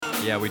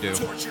Yeah, we do.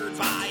 Tortured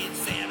by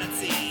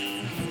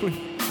insanity.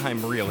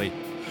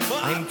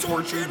 I'm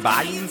tortured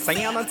by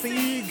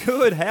insanity.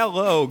 Good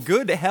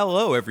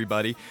hello,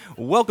 everybody.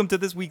 Welcome to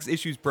this week's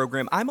Issues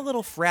program. I'm a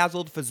little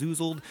frazzled,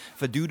 fazoozled,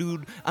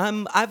 fadoodooed.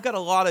 I've got a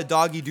lot of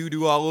doggy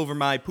doo-doo all over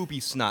my poopy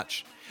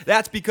snutch.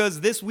 That's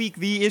because this week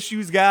the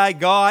Issues guy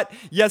got,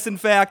 yes, in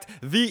fact,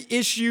 the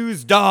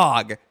Issues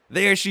dog.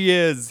 There she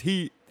is.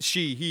 He.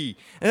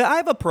 And I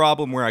have a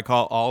problem where I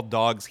call all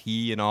dogs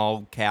he and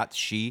all cats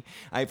she.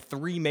 I have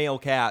 3 male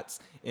cats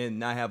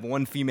and I have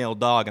 1 female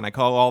dog, and I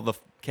call all the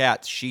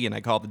cats she and I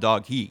call the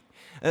dog he.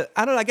 I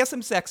don't know. I guess I'm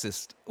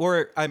sexist,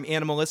 or I'm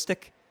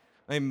animalistic.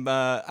 I'm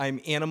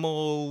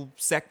animal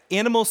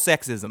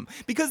sexism,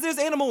 because there's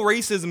animal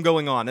racism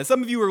going on. And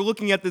some of you are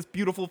looking at this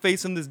beautiful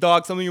face and this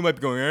dog. Some of you might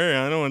be going, "Hey,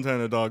 I know what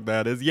kind of dog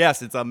that is."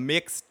 Yes, it's a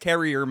mixed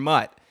terrier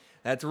mutt.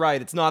 That's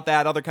right. It's not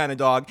that other kind of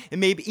dog.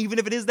 And maybe even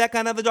if it is that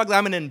kind of other dog,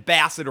 I'm an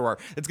ambassador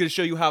that's going to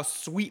show you how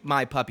sweet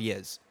my puppy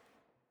is.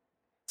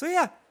 So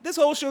yeah, this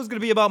whole show is going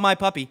to be about my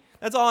puppy.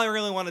 That's all I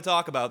really want to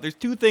talk about. There's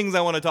 2 things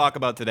I want to talk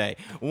about today.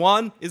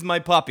 One is my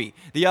puppy.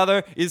 The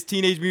other is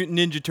Teenage Mutant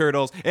Ninja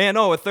Turtles. And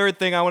a third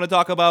thing I want to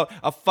talk about,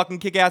 a fucking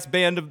kick-ass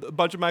band of a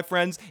bunch of my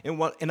friends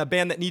and a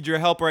band that needs your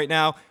help right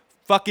now.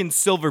 Fucking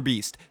Silver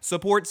Beast.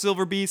 Support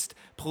Silver Beast,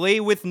 play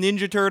with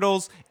Ninja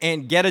Turtles,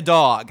 and get a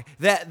dog.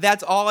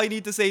 That's all I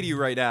need to say to you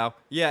right now.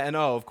 Yeah, and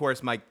of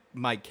course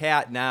my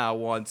cat now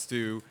wants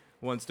to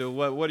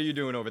what are you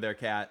doing over there,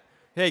 cat?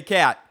 Hey,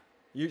 cat.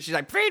 She's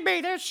like, Feed me,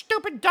 there's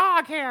stupid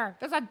dog here.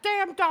 There's a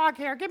damn dog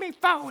here. Give me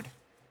food.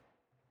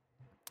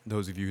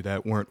 those of you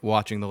that weren't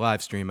watching the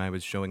live stream, I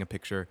was showing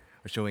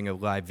a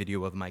live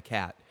video of my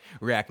cat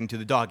reacting to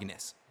the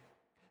dogginess.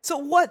 So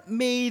what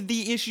made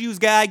the Issues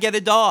guy get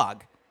a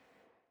dog?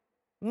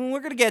 Well, we're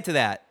going to get to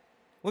that.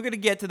 We're going to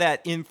get to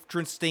that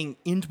interesting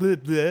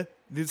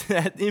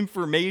that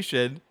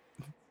information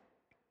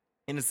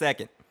in a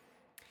second.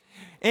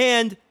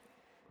 And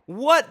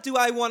what do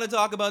I want to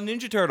talk about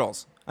Ninja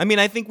Turtles? I mean,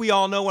 I think we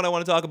all know what I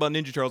want to talk about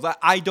Ninja Turtles.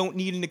 I don't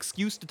need an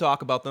excuse to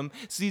talk about them.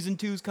 Season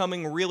 2's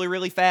coming really,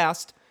 really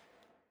fast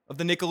of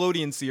the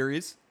Nickelodeon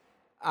series.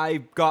 I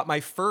got my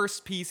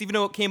first piece, even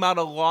though it came out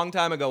a long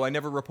time ago, I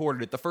never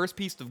reported it. The first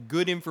piece of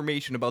good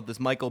information about this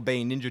Michael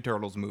Bay Ninja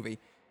Turtles movie.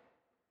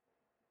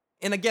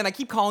 And again, I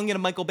keep calling it a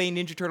Michael Bay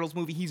Ninja Turtles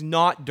movie. He's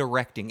not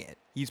directing it.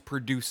 He's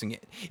producing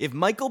it. If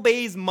Michael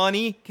Bay's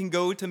money can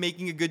go to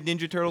making a good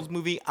Ninja Turtles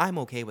movie, I'm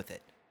okay with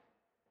it.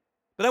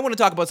 But I want to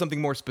talk about something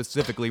more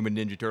specifically with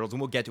Ninja Turtles, and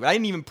we'll get to it. I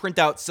didn't even print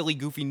out silly,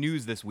 goofy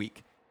news this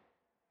week,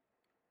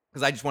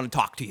 because I just want to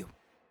talk to you.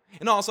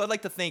 And also, I'd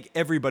like to thank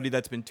everybody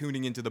that's been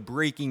tuning into the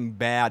Breaking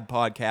Bad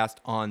podcast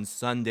on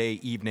Sunday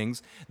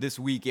evenings. This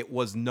week, it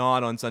was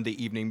not on Sunday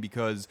evening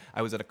because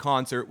I was at a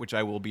concert, which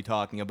I will be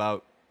talking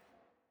about.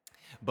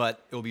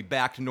 But it will be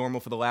back to normal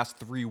for the last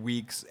 3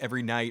 weeks,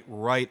 every night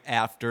right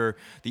after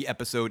the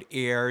episode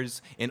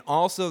airs. And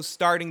also,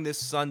 starting this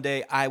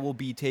Sunday, I will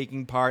be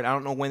taking part. I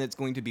don't know when it's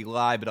going to be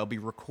live, but I'll be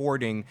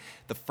recording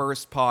the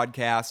first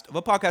podcast of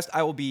a podcast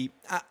I will be.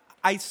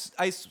 I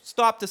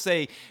stopped to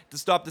say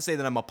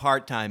that I'm a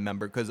part-time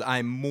member, because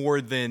I'm more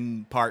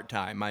than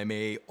part-time. I'm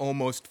a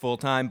almost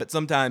full-time, but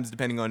sometimes,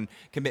 depending on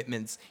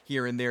commitments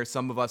here and there,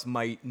 some of us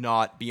might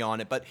not be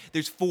on it. But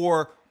there's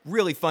 4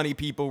 really funny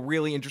people,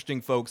 really interesting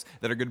folks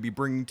that are going to be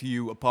bringing to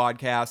you a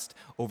podcast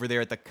over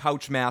there at the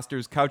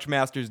Couchmasters,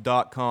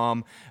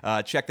 couchmasters.com.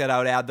 Check that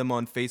out. Add them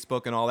on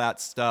Facebook and all that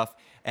stuff.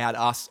 Add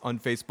us on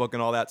Facebook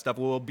and all that stuff.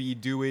 We'll be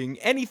doing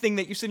anything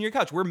that you sit on your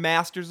couch. We're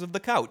masters of the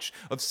couch,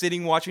 of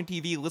sitting, watching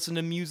TV, listening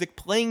to music,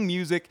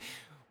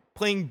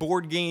 playing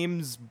board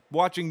games,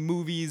 watching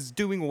movies,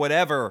 doing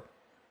whatever.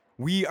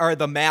 We are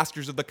the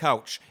masters of the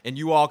couch, and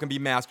you all can be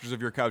masters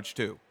of your couch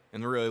too,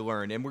 and really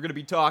learn. And we're going to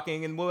be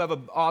talking, and we'll have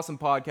an awesome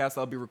podcast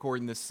I'll be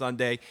recording this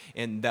Sunday,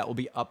 and that will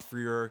be up for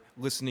your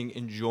listening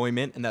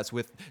enjoyment. And that's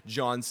with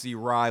John C.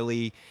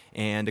 Reilly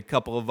and a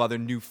couple of other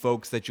new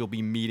folks that you'll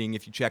be meeting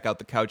if you check out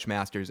the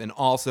Couchmasters. And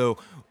also,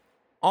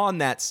 on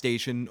that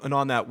station and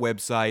on that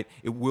website,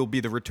 it will be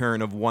the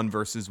return of 1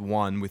 vs.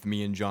 1 with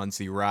me and John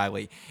C.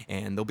 Reilly.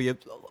 And there'll be a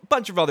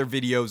bunch of other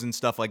videos and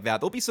stuff like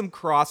that. There'll be some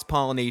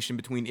cross-pollination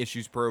between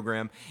Issues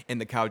Program and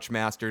the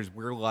Couchmasters.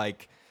 We're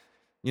like,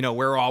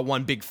 we're all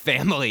one big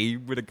family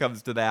when it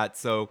comes to that.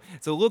 So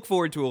look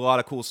forward to a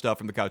lot of cool stuff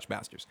from the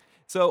Couchmasters.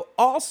 So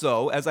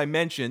also, as I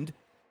mentioned,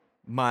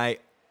 my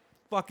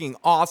fucking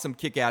awesome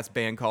kick-ass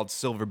band called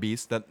Silver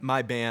Beast that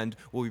my band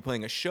will be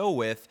playing a show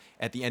with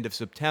at the end of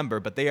September,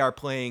 but they are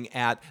playing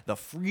at the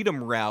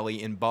Freedom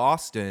Rally in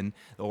Boston,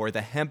 or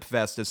the Hemp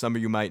Fest, as some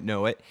of you might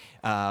know it.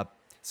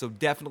 So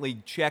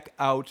definitely check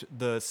out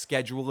the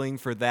scheduling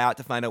for that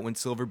to find out when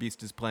Silver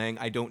Beast is playing.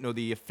 I don't know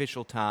the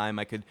official time.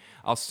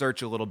 I'll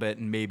search a little bit,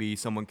 and maybe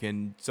someone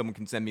can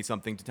send me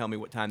something to tell me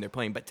what time they're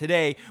playing. But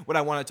today, what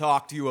I want to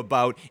talk to you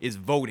about is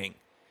voting.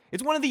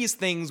 It's one of these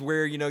things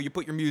where, you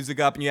put your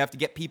music up and you have to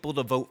get people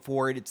to vote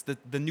for it. It's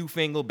the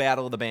newfangled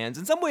battle of the bands.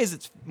 In some ways,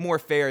 it's more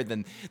fair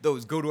than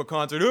those go to a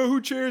concert, oh,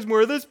 who cheers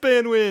more, this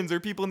band wins,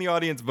 or people in the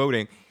audience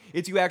voting.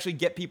 It's you actually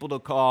get people to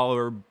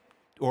call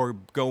or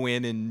go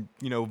in and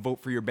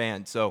vote for your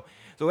band. So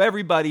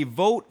everybody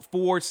vote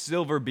for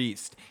Silver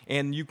Beast,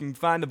 and you can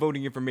find the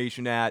voting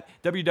information at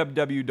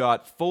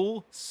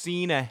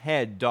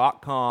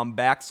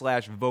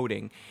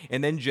www.fullsceneahead.com/voting,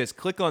 and then just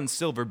click on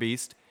Silver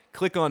Beast.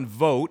 Click on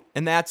vote,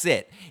 and that's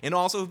it. And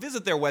also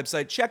visit their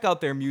website, check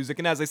out their music,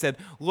 and as I said,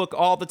 look,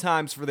 all the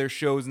times for their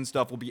shows and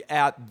stuff will be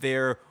at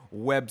their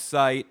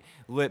website.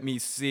 Let me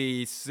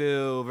see,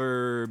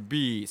 Silver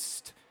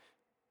Beast,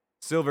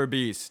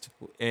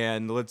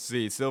 and let's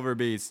see,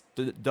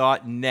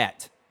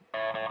 silverbeast.net.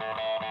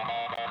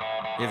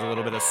 Here's a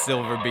little bit of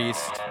Silver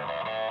Beast.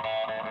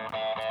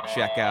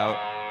 Check out.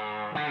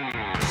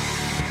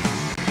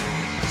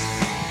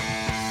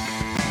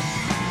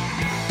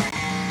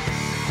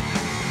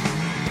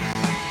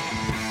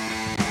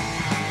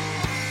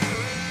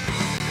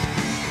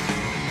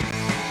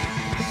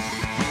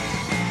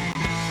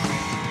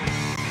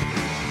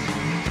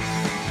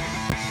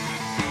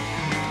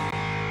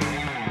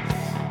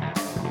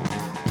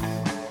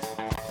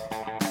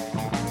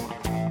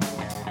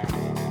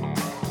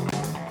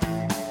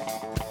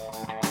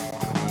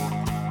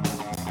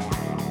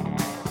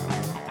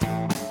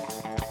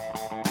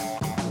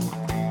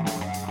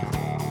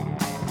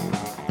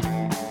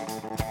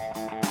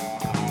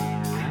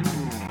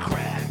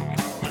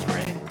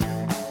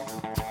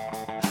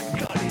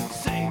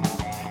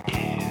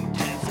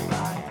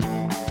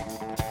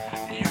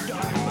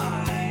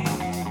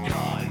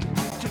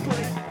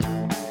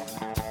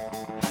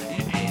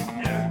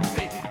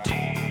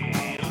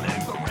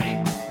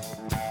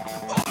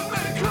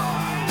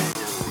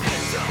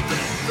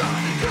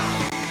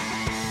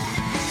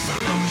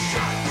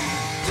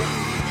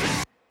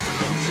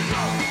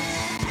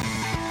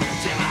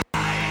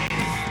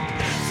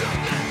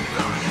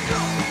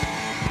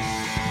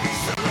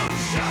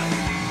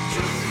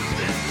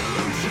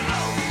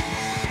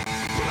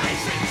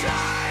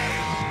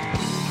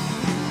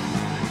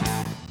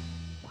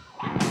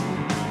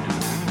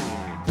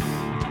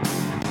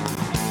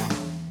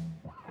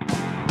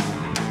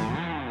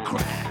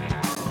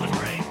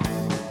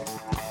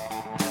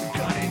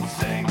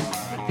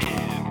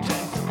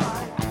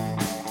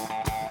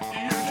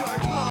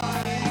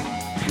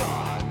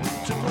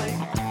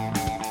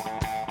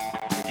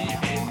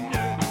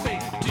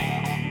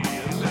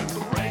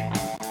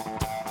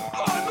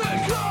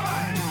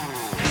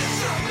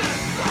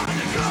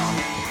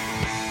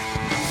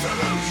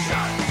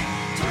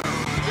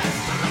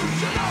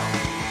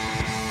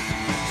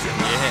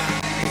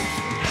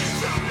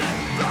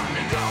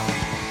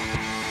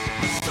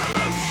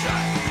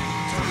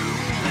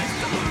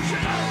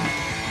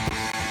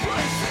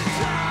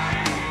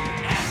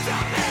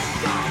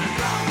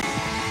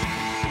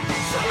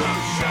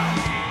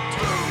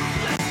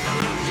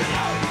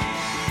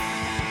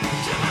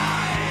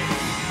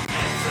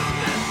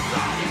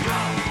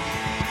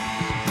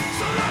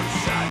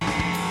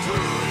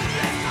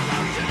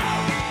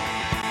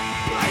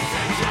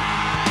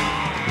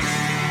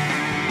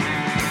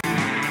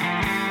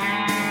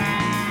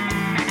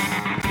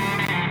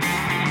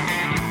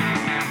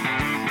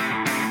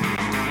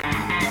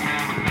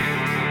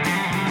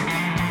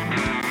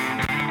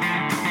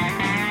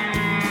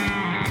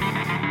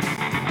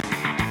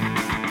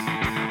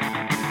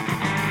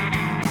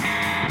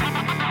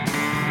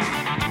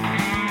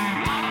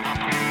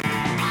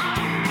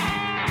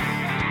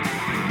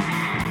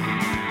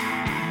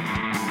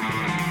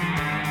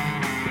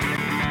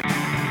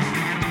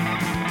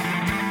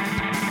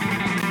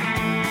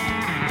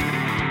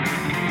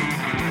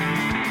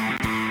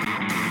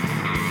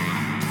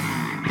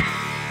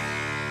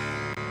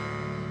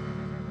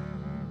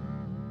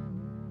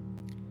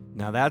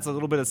 Now that's a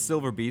little bit of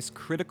Silver Beast,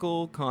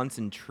 Critical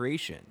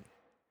Concentration.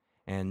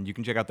 And you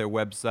can check out their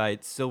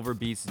website,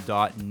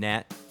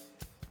 silverbeast.net.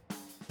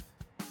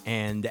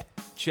 And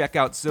check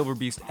out Silver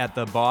Beast at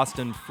the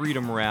Boston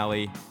Freedom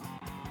Rally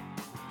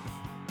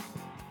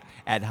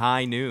at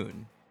high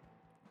noon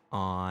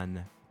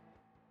on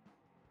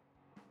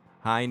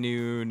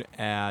 9/14.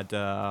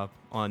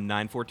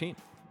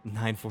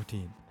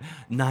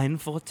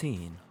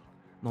 9/14.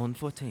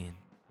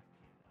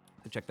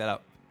 So check that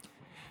out.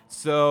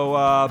 So,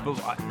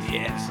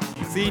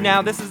 yes. See,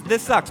 now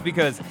this sucks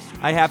because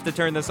I have to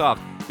turn this off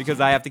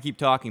because I have to keep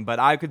talking. But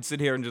I could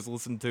sit here and just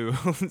listen to,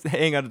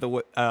 hang out at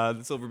the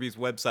Silver Beast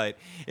website,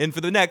 and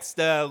for the next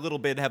little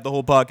bit, have the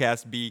whole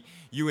podcast be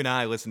you and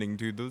I listening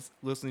to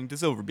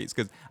Silver Beast,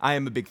 because I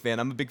am a big fan.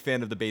 I'm a big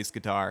fan of the bass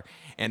guitar,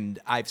 and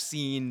I've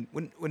seen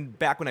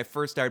back when I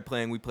first started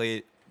playing,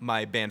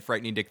 my band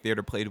Frightening Dick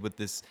Theater played with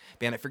this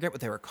band. I forget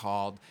what they were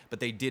called, but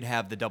they did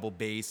have the double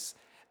bass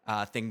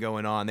thing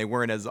going on. They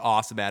weren't as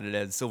awesome at it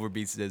as Silver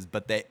Beast is,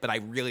 but I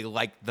really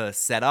liked the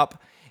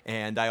setup,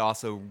 and I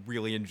also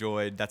really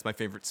enjoyed, that's my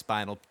favorite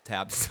Spinal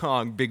Tap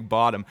song, Big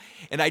Bottom,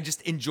 and I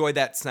just enjoy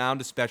that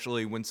sound,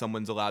 especially when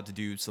someone's allowed to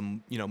do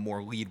some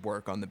more lead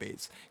work on the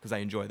bass, because I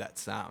enjoy that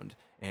sound.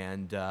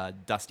 And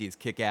Dusty is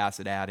kick-ass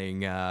at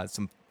adding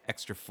some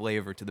extra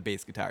flavor to the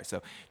bass guitar.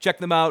 So check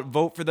them out,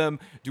 vote for them,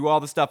 do all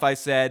the stuff I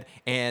said,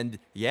 and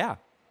yeah.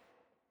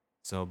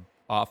 So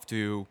off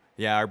to,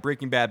 our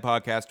Breaking Bad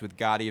podcast with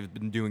Gotti has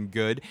been doing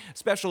good.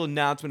 Special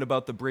announcement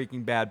about the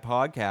Breaking Bad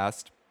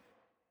podcast.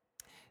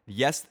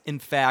 Yes, in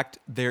fact,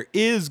 there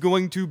is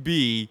going to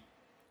be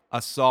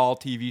a Saul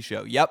TV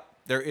show. Yep,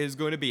 there is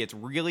going to be. It's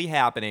really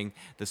happening.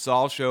 The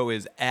Saul show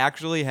is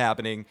actually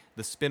happening.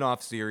 The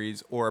spin-off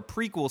series, or a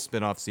prequel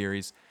spin-off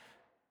series.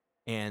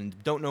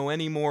 And don't know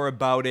any more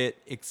about it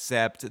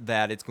except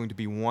that it's going to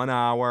be 1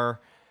 hour.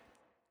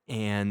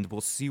 And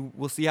we'll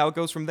see how it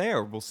goes from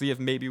there. We'll see if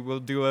maybe we'll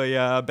do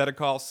a Better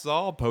Call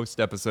Saul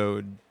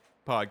post-episode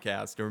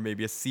podcast, or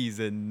maybe a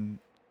season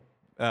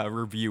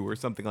review or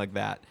something like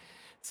that.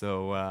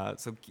 So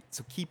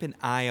keep an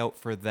eye out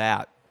for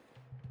that.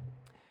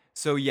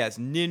 So yes,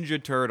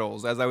 Ninja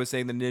Turtles. As I was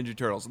saying, the Ninja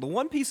Turtles. The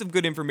one piece of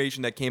good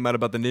information that came out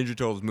about the Ninja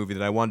Turtles movie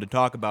that I wanted to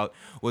talk about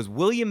was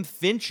William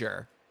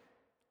Fincher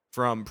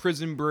from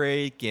Prison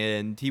Break,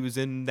 and he was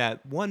in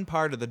that one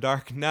part of The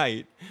Dark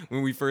Knight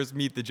when we first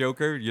meet the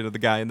Joker. You know, the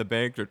guy in the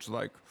bank that's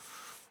like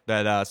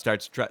that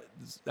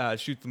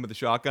shoots them with a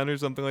shotgun or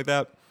something like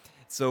that.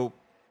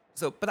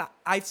 But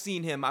I've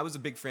seen him. I was a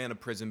big fan of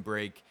Prison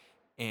Break,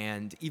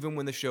 and even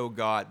when the show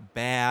got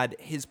bad,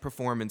 his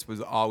performance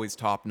was always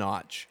top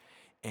notch.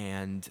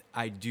 And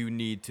I do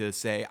need to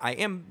say I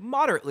am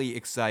moderately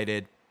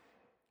excited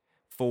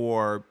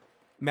for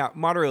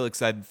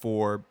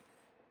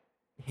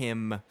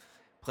him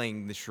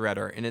playing the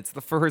Shredder, and it's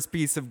the first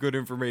piece of good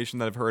information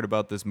that I've heard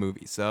about this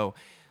movie. So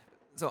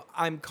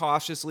I'm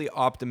cautiously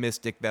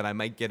optimistic that I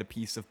might get a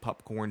piece of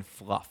popcorn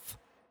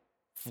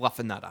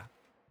fluffinutta,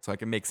 so I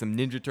can make some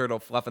Ninja Turtle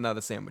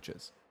fluffinutta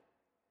sandwiches.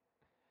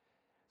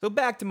 So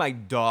back to my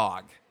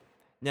dog.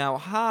 Now,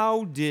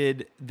 how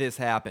did this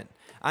happen?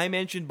 I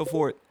mentioned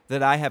before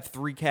that I have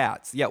 3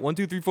 cats. Yeah, 1,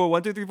 2, 3, 4,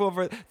 1, 2, 3,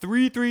 4,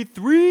 5,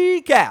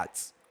 3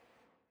 cats.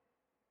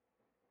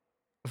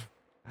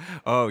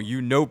 Oh,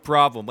 no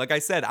problem. Like I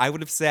said, I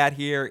would have sat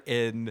here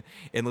and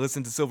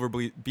listened to Silver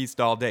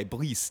Beast all day.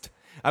 Bleast.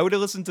 I would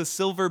have listened to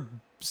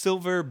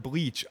Silver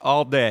Bleach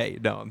all day.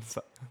 No, I'm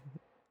sorry.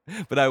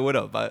 But I would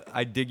have.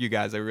 I dig you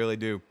guys. I really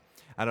do.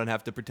 I don't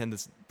have to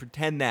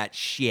pretend that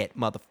shit,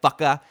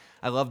 motherfucker.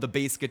 I love the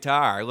bass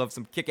guitar. I love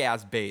some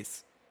kick-ass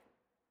bass.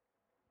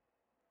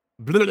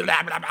 Blah,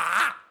 blah, blah,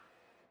 blah.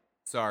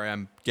 Sorry,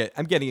 I'm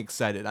getting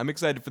excited. I'm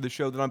excited for the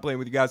show that I'm playing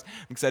with you guys.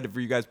 I'm excited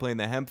for you guys playing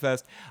the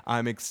Hempfest.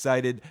 I'm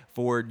excited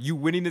for you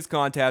winning this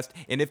contest.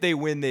 And if they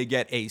win, they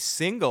get a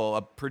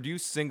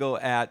produced single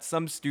at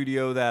some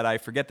studio that I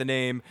forget the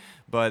name,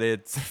 but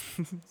it's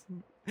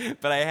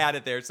but I had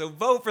it there. So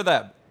vote for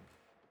them.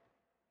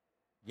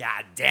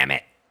 Yeah, damn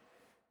it.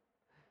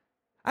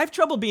 I have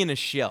trouble being a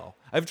shill.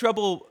 I have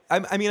trouble.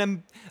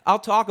 I'll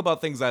talk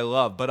about things I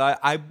love, but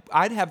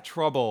I'd have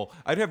trouble.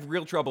 I'd have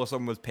real trouble if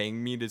someone was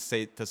paying me to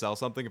sell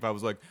something. If I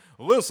was like,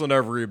 listen,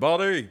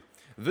 everybody,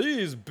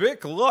 these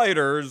Bic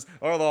lighters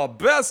are the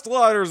best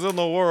lighters in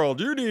the world.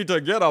 You need to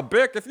get a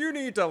Bic. If you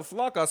need to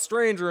fuck a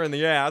stranger in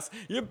the ass,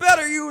 you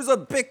better use a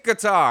Bic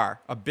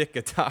guitar. A Bic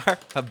guitar.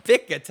 A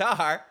Bic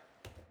guitar.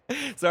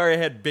 Sorry, I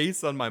had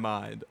bass on my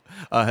mind.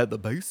 I had the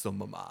bass on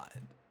my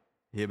mind.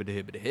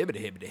 Hibbity hibbity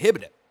hibbity hibbity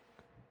hibbity.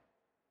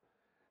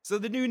 So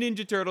the new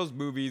Ninja Turtles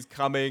movie's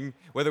coming,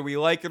 whether we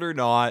like it or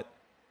not.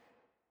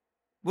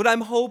 What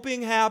I'm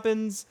hoping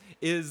happens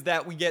is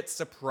that we get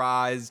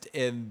surprised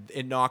and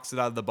it knocks it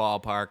out of the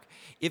ballpark.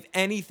 If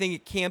anything,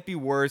 it can't be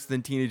worse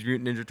than Teenage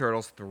Mutant Ninja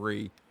Turtles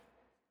 3.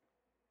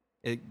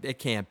 It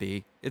can't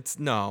be. It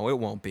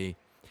won't be.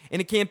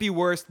 And it can't be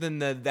worse than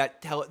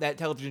that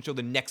television show,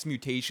 The Next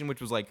Mutation,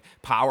 which was like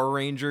Power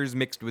Rangers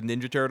mixed with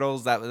Ninja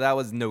Turtles. That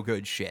was no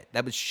good shit.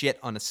 That was shit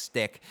on a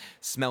stick,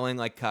 smelling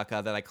like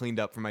caca that I cleaned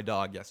up for my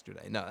dog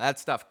yesterday. No, that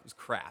stuff was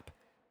crap.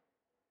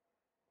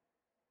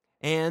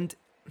 And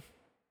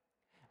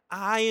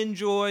I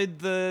enjoyed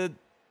the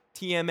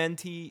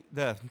TMNT.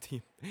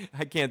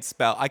 I can't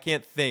spell. I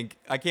can't think.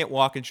 I can't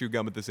walk and chew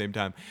gum at the same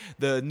time.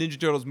 The Ninja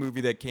Turtles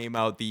movie that came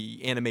out, the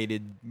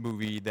animated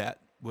movie that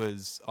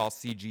was all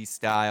CG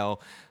style,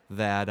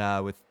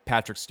 that with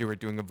Patrick Stewart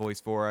doing a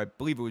voice for. I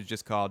believe it was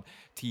just called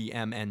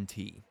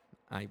TMNT.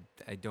 I'm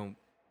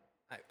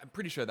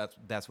pretty sure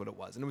that's what it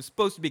was, and it was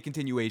supposed to be a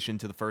continuation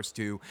to the first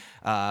 2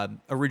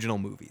 original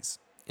movies.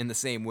 In the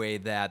same way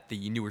that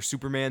the newer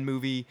Superman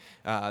movie,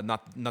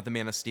 not the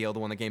Man of Steel, the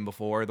one that came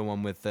before, the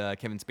one with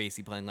Kevin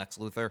Spacey playing Lex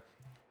Luthor,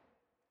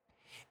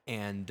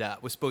 and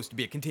was supposed to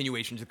be a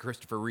continuation to the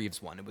Christopher Reeves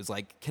one. It was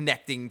like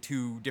connecting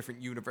 2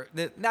 different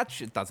universes. That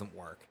shit doesn't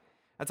work.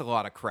 That's a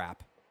lot of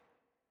crap.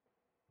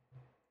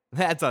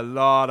 That's a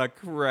lot of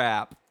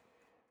crap.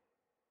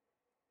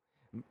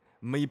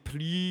 Me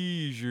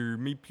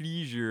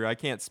pleasure. I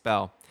can't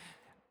spell.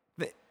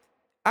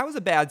 I was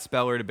a bad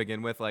speller to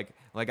begin with. Like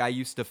I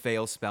used to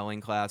fail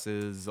spelling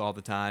classes all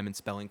the time and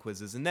spelling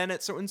quizzes. And then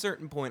at a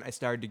certain point, I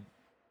started to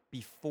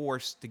be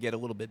forced to get a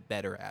little bit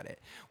better at it.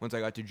 Once I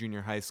got to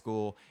junior high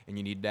school and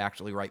you needed to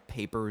actually write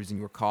papers and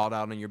you were called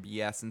out on your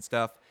BS and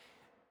stuff.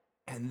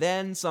 And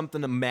then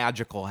something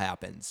magical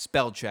happened.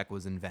 Spell check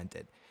was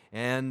invented.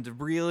 And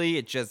really,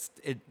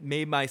 it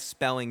made my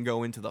spelling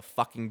go into the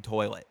fucking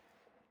toilet.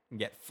 and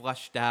get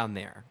flushed down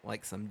there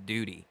like some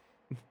duty.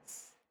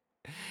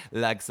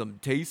 Like some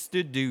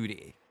tasted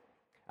duty.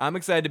 I'm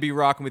excited to be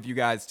rocking with you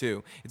guys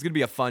too. It's gonna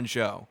be a fun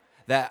show.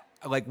 That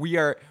like we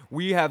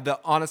have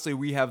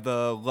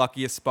the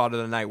luckiest spot of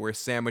the night. We're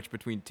sandwiched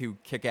between two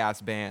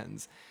kick-ass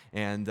bands,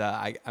 and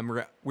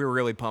we're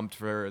really pumped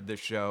for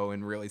this show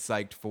and really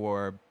psyched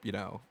for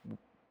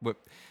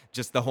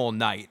just the whole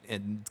night.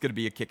 And it's gonna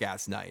be a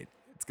kick-ass night.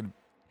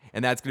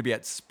 And that's gonna be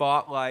at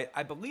Spotlight.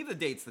 I believe the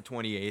date's the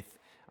 28th.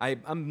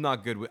 I'm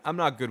not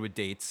good with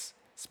dates.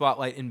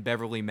 Spotlight in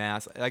Beverly,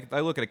 Mass. Like if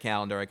I look at a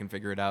calendar, I can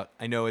figure it out.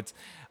 I know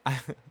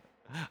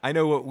I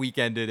know what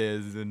weekend it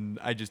is, and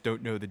I just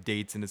don't know the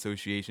dates in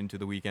association to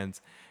the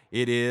weekends.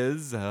 It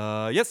is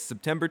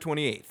September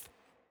 28th.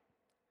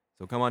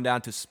 So come on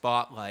down to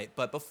Spotlight.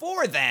 But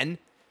before then,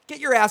 get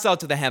your ass out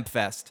to the Hemp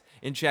Fest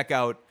and check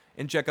out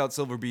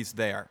Silver Beast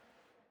there.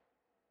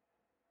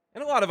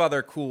 And a lot of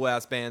other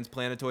cool-ass bands.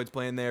 Planetoid's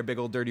playing there, Big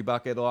Old Dirty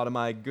Bucket, a lot of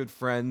my good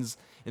friends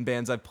and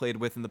bands I've played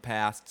with in the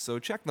past. So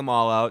check them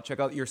all out. Check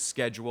out your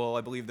schedule.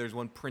 I believe there's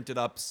one printed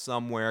up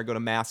somewhere. Go to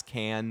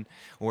MassCan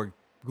or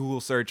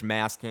Google search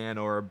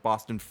MassCan or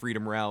Boston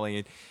Freedom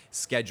Rally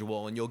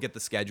schedule, and you'll get the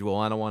schedule.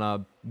 I don't want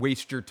to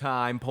waste your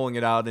time pulling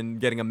it out and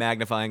getting a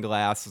magnifying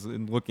glass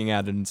and looking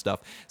at it and stuff.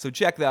 So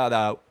check that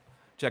out.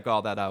 Check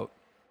all that out.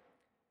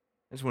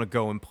 I just want to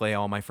go and play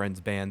all my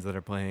friends' bands that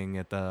are playing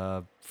at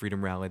the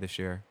Freedom Rally this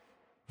year.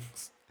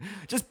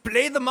 Just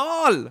play them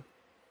all.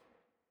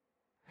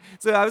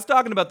 So I was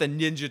talking about the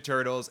Ninja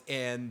Turtles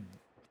and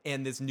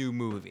this new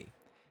movie.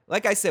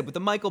 Like I said, with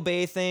the Michael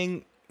Bay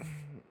thing,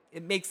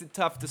 it makes it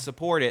tough to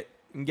support it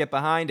and get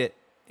behind it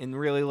and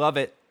really love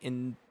it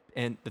the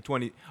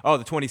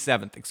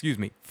 27th, excuse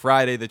me,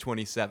 Friday the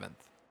 27th,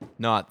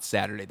 not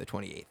Saturday the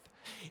 28th.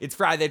 It's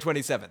Friday the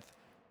 27th.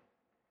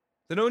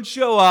 So don't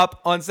show up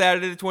on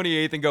Saturday the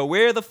 28th and go,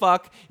 where the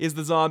fuck is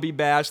the zombie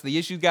bash? The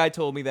issue guy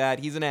told me that.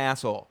 He's an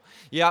asshole.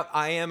 Yep,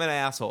 I am an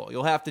asshole.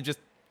 You'll have to just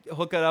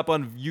hook it up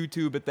on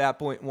YouTube at that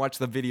point and watch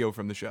the video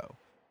from the show.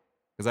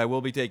 Because I will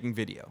be taking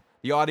video.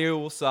 The audio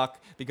will suck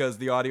because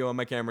the audio on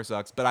my camera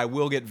sucks, but I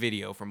will get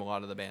video from a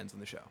lot of the bands in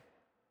the show.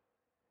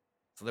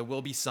 So there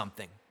will be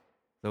something.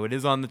 So it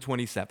is on the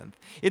 27th.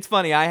 It's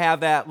funny, I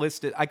have that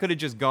listed. I could have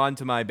just gone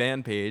to my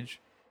band page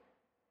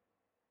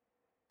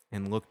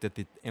and looked at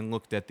the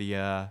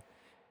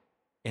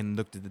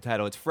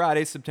title. It's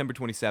Friday, September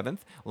 27th.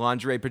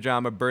 Lingerie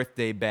Pajama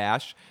Birthday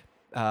Bash.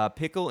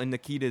 Pickle and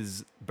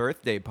Nikita's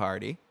birthday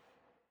party.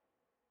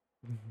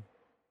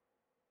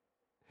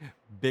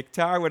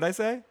 Bictar, what'd I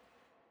say?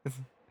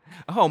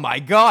 Oh my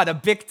god, a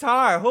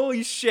Bictar!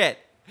 Holy shit!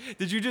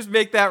 Did you just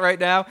make that right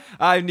now?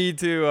 I need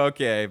to.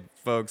 Okay,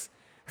 folks.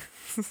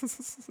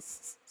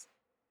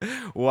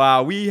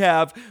 Wow,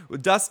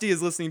 Dusty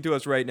is listening to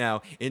us right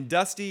now, and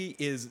Dusty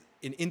is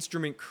an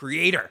instrument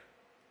creator.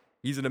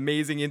 He's an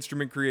amazing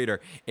instrument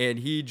creator, and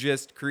he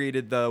just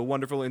created the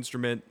wonderful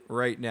instrument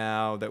right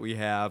now that we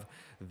have,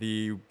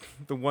 the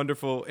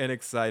wonderful and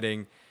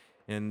exciting.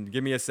 And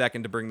give me a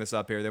second to bring this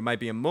up here. There might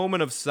be a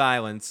moment of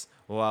silence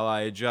while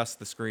I adjust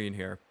the screen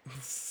here.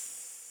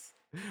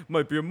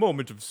 Might be a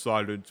moment of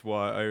silence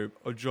while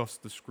I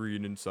adjust the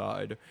screen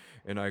inside,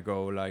 and I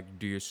go like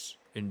this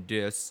and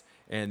this,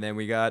 and then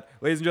we got,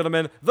 ladies and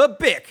gentlemen, the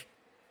Bictar,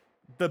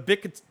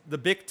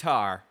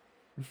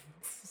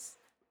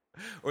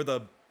 or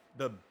the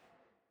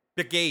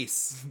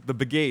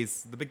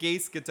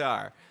Bicass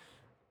guitar.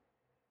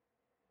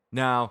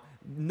 Now,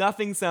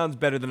 nothing sounds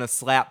better than a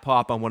slap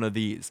pop on one of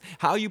these.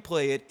 How you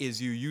play it is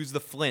you use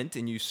the flint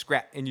and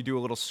you do a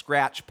little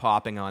scratch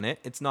popping on it.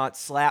 It's not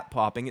slap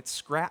popping, it's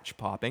scratch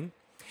popping.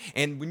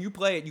 And when you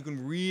play it, you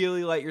can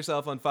really light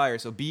yourself on fire.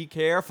 So be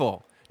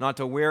careful not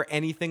to wear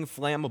anything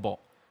flammable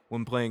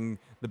when playing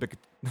the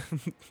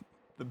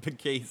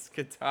Bicass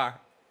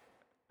guitar.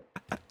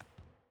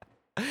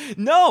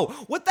 No!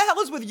 What the hell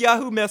is with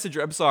Yahoo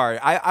Messenger? I'm sorry.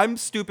 I'm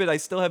stupid. I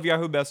still have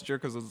Yahoo Messenger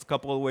because there's a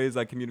couple of ways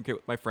I communicate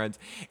with my friends.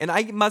 And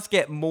I must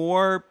get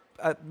more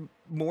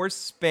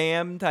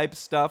spam type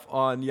stuff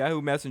on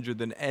Yahoo Messenger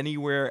than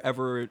anywhere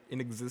ever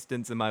in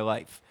existence in my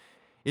life.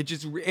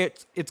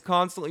 It's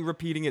constantly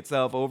repeating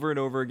itself over and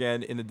over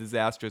again in a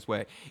disastrous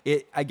way.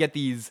 I get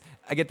these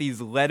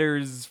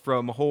letters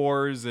from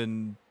whores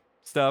and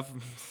stuff.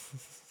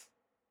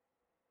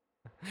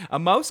 A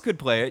mouse could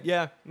play it.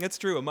 Yeah, that's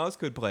true. A mouse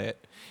could play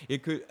it.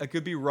 It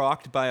could be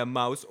rocked by a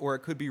mouse, or it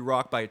could be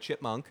rocked by a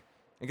chipmunk.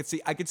 I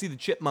could see the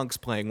chipmunks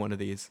playing one of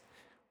these.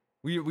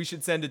 We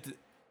should send it to.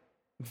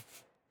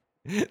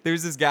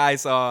 There's this guy I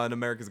saw on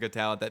America's Got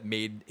Talent that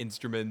made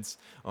instruments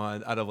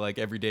out of like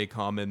everyday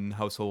common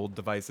household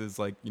devices,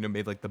 like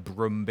made like the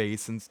broom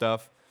bass and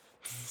stuff,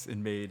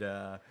 and made.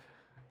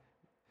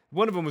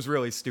 One of them was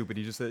really stupid.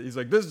 He's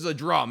like, this is a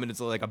drum, and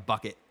it's like a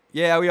bucket.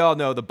 Yeah, we all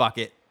know the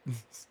bucket.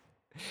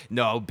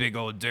 No big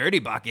old dirty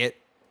bucket.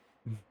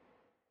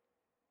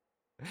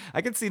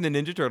 I could see the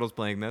Ninja Turtles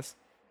playing this.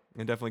 I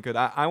definitely could.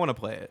 I want to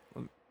play it.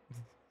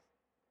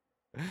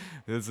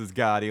 This is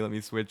Gotti. Let me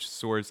switch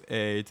source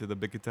A to the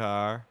big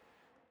guitar.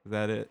 Is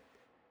that it?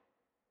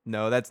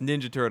 No, that's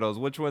Ninja Turtles.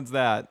 Which one's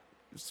that?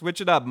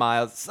 Switch it up,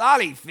 Miles.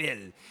 Sorry,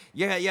 Phil.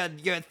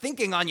 You're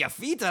thinking on your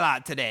feet a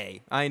lot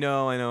today. I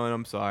know, and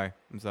I'm sorry.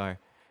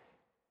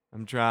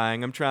 I'm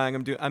trying.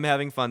 I'm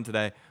having fun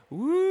today.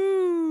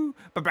 Woo!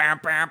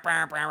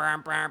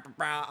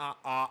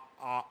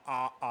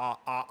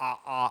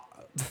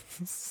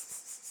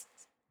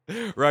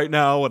 Right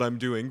now, what I'm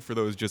doing for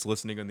those just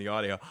listening on the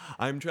audio,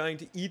 I'm trying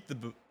to eat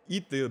the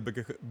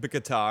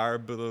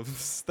Bictar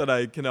that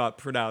I cannot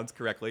pronounce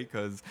correctly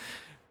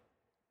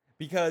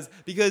because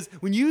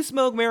when you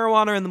smoke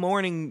marijuana in the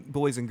morning,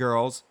 boys and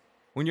girls,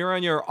 when you're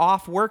on your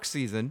off work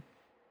season,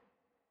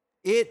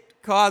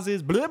 it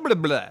causes blah blah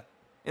blah.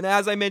 And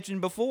as I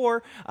mentioned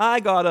before, I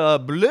got a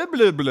blah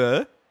blah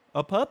blah,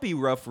 a puppy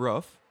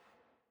ruff,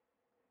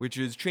 which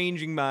is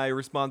changing my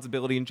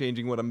responsibility and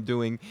changing what I'm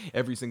doing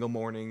every single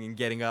morning and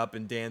getting up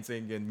and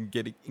dancing and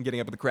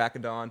getting up at the crack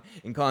of dawn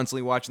and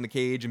constantly watching the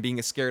cage and being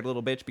a scared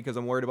little bitch because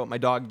I'm worried about my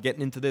dog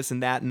getting into this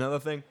and that and another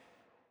thing.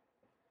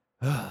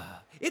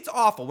 It's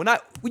awful.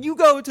 When you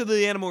go to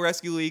the Animal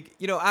Rescue League,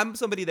 I'm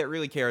somebody that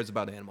really cares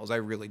about animals. I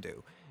really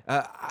do.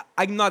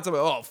 I'm not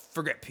somebody,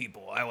 forget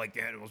people. I like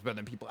animals better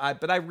than people.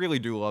 But I really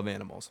do love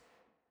animals.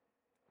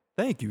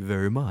 Thank you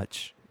very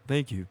much.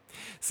 Thank you.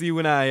 See,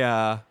 when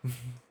I...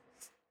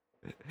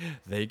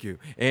 Thank you.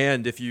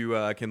 And if you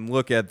can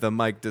look at the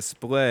mic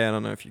display, I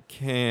don't know if you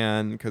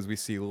can because we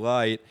see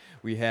light.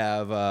 We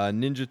have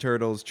Ninja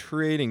Turtles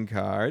trading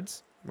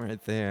cards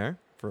right there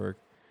for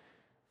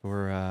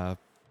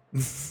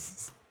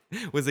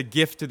was a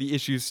gift to the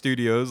Issues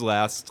Studios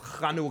last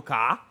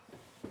Hanukkah.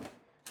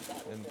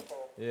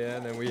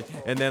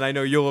 And then I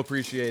know you'll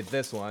appreciate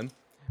this one.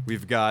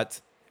 We've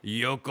got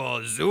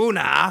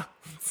Yokozuna.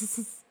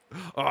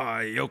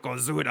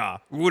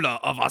 Yokozuna, ruler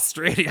of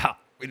Australia,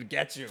 will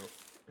get you.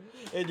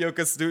 And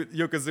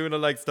Yokozuna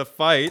likes to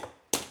fight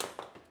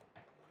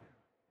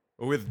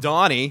with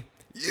Donnie.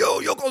 Yo,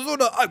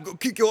 Yokozuna, I'm gonna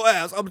kick your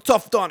ass. I'm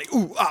tough, Donnie.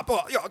 Ooh,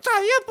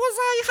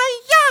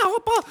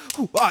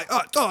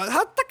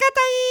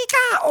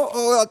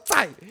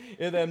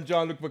 and then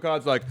Jean-Luc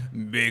Picard's like,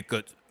 make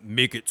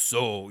it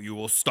so. You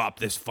will stop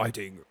this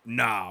fighting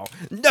now.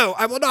 No,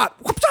 I will not.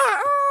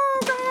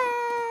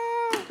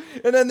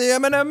 And then the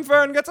Eminem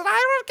fern gets it.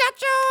 I will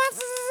get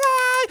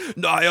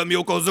you. No, I am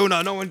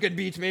Yokozuna. No one can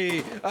beat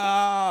me.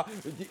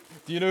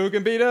 Do you know who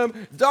can beat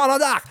him? Donald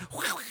Duck.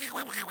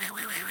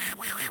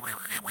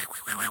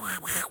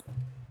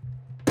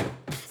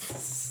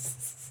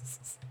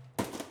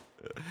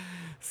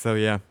 So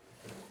yeah,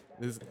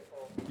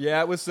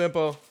 it was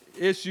simple.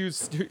 Issues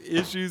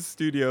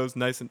Studios,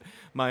 nice and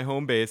my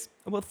home base.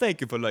 Well,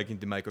 thank you for liking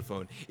the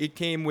microphone. It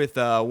came with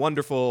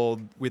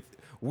wonderful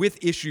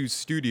with Issues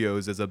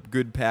Studios as a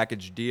good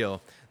package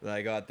deal.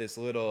 I got this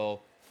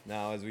little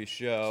now as we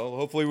show.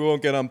 Hopefully we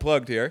won't get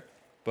unplugged here,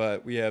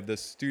 but we have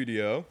this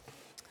studio.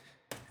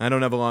 I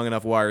don't have a long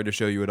enough wire to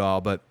show you it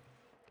all, but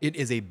it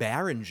is a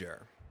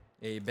Behringer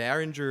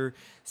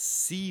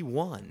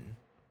C1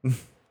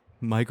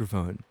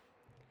 microphone.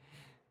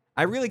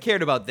 I really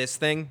cared about this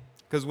thing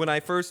because when I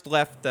first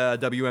left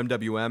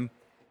WMWM,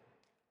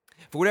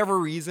 for whatever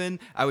reason,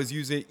 I was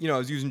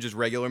using just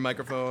regular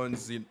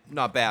microphones,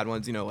 not bad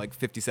ones, like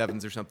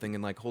 57s or something,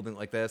 and like holding it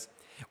like this.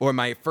 Or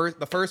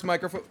the first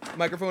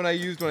microphone I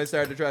used when I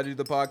started to try to do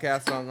the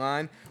podcast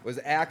online was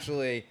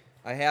actually,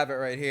 I have it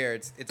right here.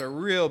 It's a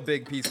real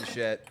big piece of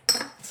shit.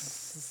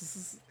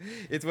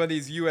 It's one of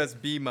these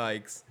USB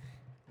mics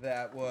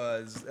that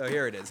was,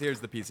 here it is. Here's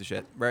the piece of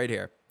shit right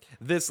here.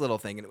 This little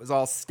thing, and it was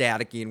all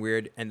staticky and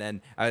weird. And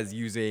then I was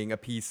using a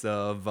piece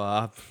of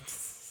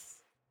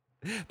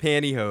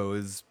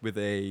pantyhose with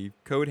a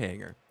coat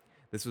hanger.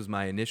 This was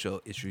my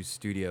initial Issues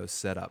Studio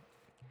setup.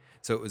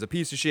 So it was a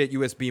piece of shit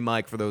USB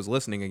mic for those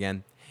listening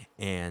again,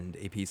 and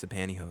a piece of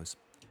pantyhose.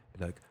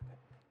 Like,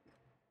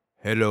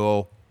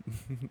 hello.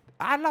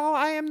 Hello,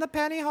 I am the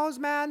pantyhose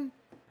man.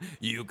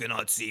 You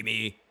cannot see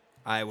me.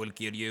 I will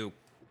kill you.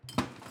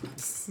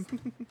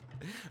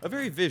 A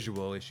very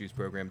visual Issues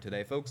program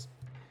today, folks.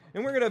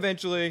 And we're going to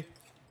eventually...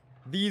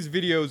 These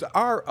videos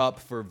are up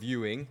for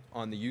viewing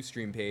on the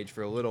Ustream page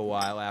for a little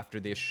while after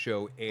this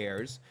show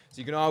airs. So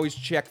you can always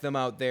check them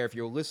out there. If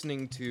you're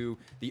listening to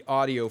the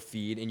audio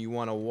feed and you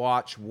want to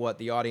watch what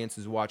the audience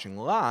is watching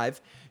live,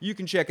 you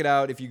can check it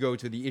out if you go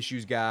to the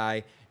Issues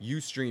Guy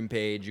Ustream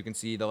page. You can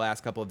see the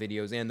last couple of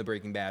videos and the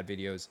Breaking Bad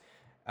videos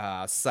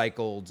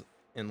cycled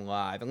and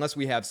live. Unless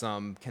we have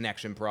some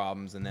connection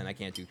problems and then I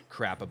can't do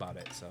crap about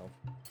it. So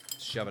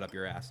shove it up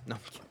your ass. No,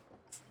 I'm kidding.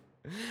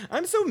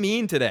 I'm so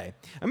mean today.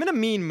 I'm in a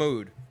mean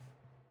mood.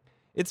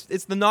 It's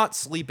the not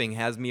sleeping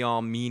has me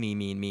all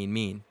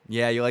mean.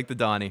 Yeah, you like the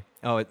Donnie.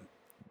 Oh,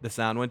 the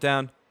sound went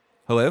down?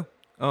 Hello?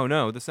 Oh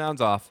no, the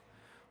sound's off.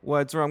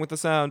 What's wrong with the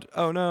sound?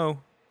 Oh no.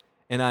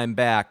 And I'm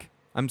back.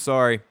 I'm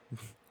sorry.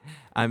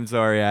 I'm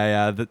sorry.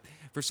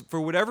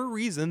 For whatever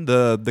reason,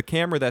 the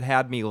camera that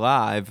had me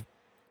live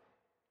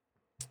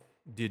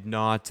did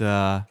not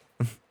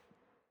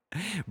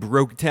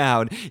broke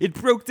down. It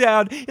broke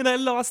down, and I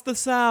lost the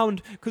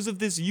sound because of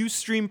this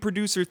Ustream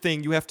producer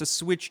thing. You have to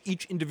switch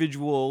each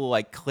individual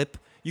clip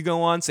you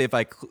go on. Say if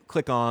I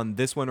click on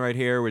this one right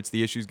here, where it's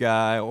the Issues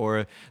guy,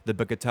 or the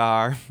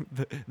Bictar,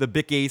 the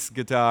Bicass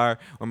Gutiar,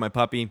 or my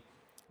puppy,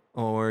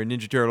 or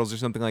Ninja Turtles, or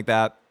something like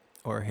that,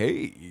 or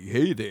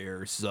hey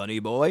there, sonny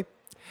boy.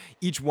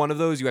 Each one of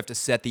those you have to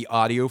set the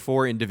audio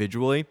for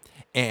individually,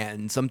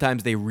 and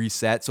sometimes they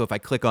reset. So if I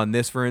click on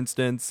this, for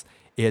instance,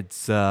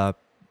 it's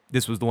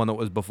this was the one that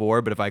was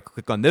before, but if I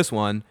click on this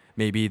one,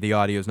 maybe the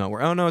audio's not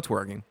working. Oh no, it's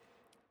working.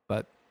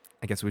 But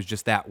I guess it was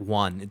just that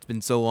one. It's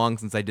been so long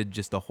since I did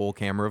just a whole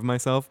camera of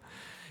myself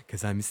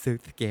because I'm so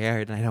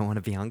scared and I don't want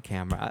to be on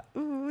camera.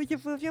 Ooh,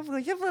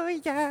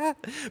 yeah.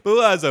 But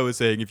as I was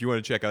saying, if you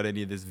want to check out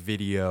any of this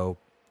video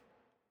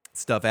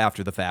stuff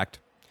after the fact,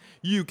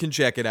 you can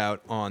check it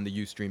out on the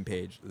Ustream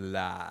page.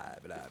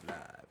 Live.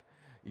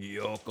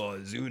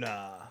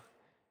 Yokozuna.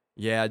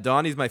 Yeah,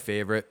 Donnie's my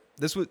favorite.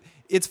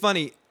 It's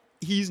funny.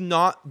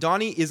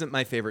 Donnie isn't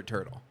my favorite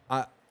turtle.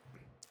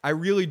 I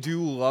really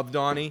do love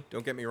Donnie.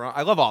 Don't get me wrong.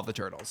 I love all the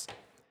turtles.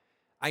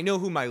 I know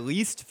who my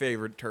least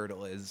favorite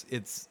turtle is.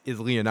 Is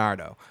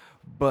Leonardo.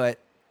 But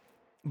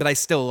I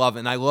still love it.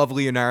 And I love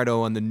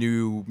Leonardo on the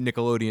new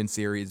Nickelodeon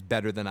series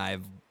better than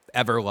I've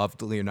ever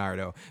loved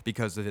Leonardo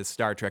because of his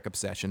Star Trek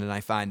obsession. And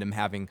I find him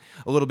having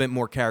a little bit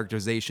more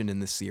characterization in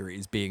the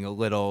series, being a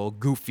little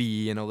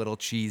goofy and a little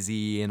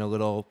cheesy and a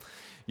little,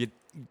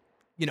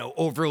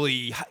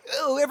 overly,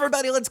 oh,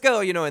 everybody, let's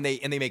go, and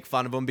they make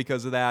fun of him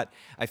because of that.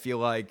 I feel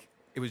like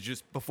it was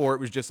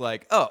just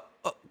like,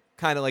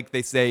 kind of like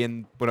they say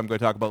in what I'm going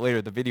to talk about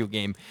later, the video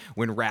game,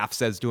 when Raph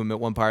says to him at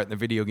one part in the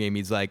video game,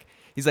 he's like,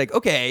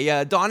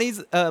 okay,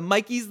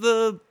 Mikey's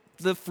the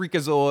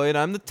freakazoid,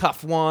 I'm the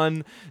tough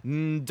one,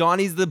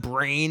 Donnie's the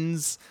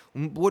brains.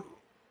 What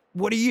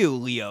are you,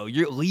 Leo?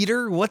 You're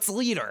leader? What's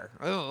leader?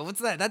 Oh, what's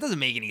that? That doesn't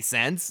make any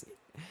sense.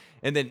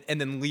 And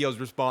then Leo's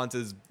response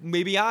is,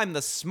 maybe I'm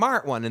the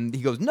smart one. And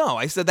he goes, no,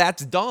 I said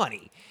that's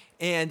Donnie.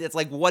 And it's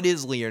like, what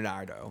is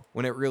Leonardo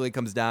when it really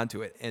comes down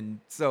to it? And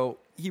so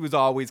he was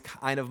always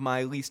kind of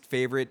my least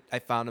favorite. I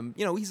found him,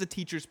 he's a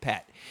teacher's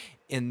pet.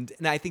 And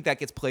I think that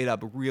gets played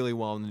up really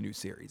well in the new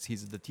series.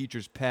 He's the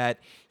teacher's pet.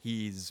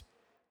 He is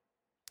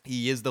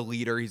the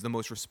leader. He's the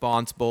most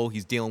responsible.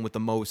 He's dealing with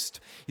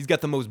he's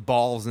got the most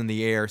balls in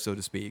the air, so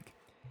to speak.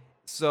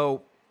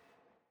 So,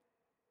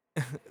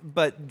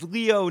 but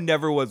Leo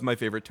never was my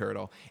favorite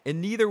turtle.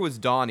 And neither was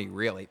Donnie,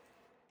 really.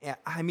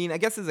 I mean, I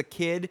guess as a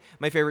kid,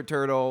 my favorite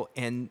turtle,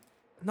 and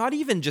not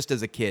even just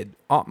as a kid,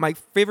 my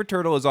favorite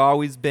turtle has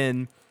always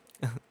been,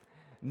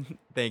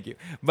 thank you.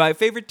 My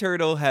favorite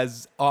turtle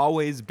has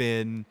always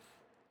been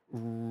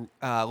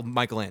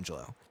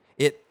Michelangelo.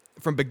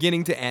 From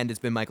beginning to end, it's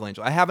been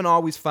Michelangelo. I haven't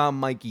always found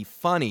Mikey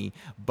funny,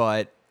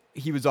 but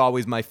he was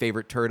always my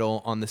favorite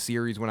turtle on the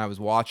series when I was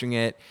watching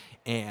it,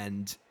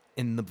 and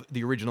in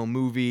the original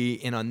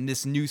movie, and on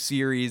this new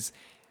series.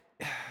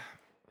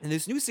 In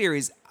this new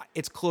series,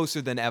 it's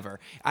closer than ever.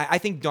 I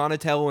think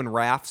Donatello and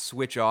Raph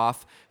switch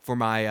off for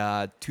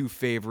my two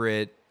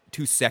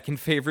second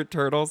favorite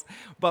turtles.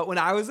 But when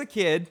I was a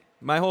kid,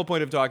 my whole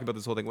point of talking about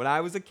this whole thing, when I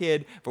was a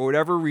kid, for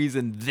whatever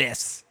reason,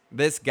 this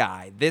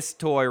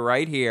toy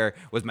right here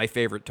was my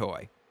favorite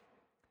toy.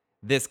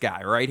 This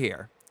guy right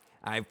here.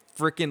 I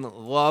freaking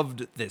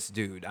loved this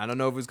dude. I don't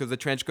know if it was because of the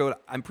trench coat.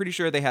 I'm pretty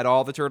sure they had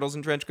all the turtles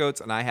in trench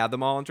coats, and I had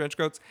them all in trench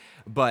coats.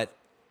 But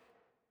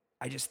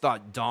I just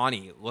thought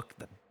Donnie looked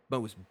the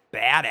most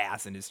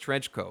badass in his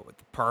trench coat with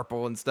the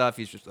purple and stuff.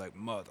 He's just like,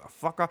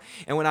 motherfucker.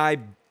 And when I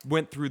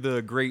went through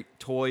the great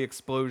toy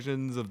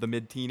explosions of the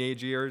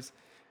mid-teenage years,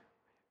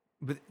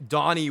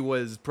 Donnie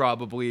was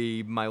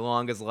probably my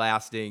longest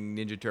lasting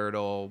Ninja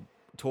Turtle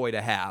toy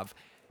to have.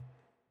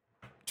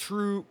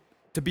 True,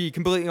 to be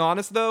completely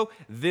honest though,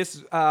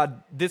 this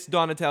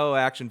Donatello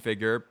action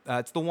figure,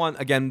 it's the one,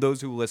 again,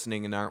 those who are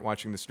listening and aren't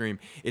watching the stream,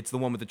 it's the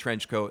one with the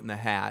trench coat and the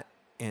hat,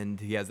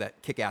 and he has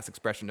that kick-ass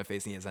expression to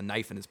face, and he has a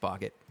knife in his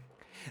pocket.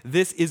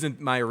 This isn't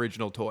my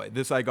original toy.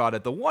 This I got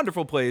at the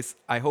wonderful place,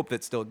 I hope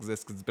that still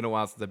exists because it's been a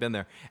while since I've been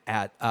there,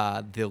 at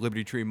the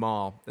Liberty Tree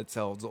Mall that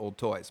sells old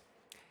toys.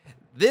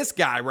 This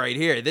guy right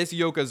here, this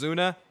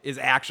Yokozuna, is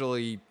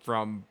actually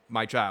from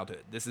my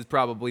childhood. This is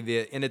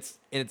probably and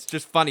it's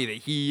just funny that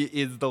he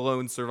is the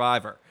lone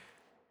survivor.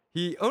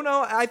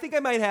 I think I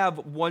might have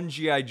one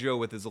G.I. Joe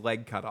with his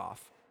leg cut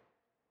off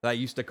that I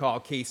used to call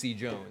Casey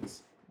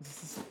Jones.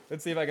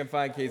 Let's see if I can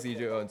find Casey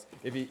Jones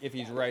if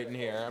he's right in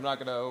here. I'm not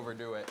gonna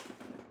overdo it,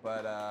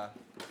 but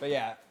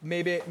yeah,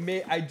 maybe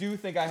I do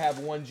think I have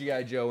one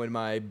G.I. Joe in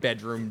my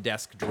bedroom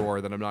desk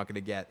drawer that I'm not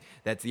gonna get.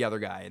 That's the other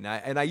guy,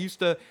 and I used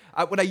to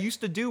what I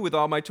used to do with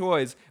all my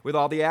toys, with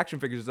all the action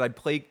figures, is I'd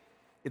play.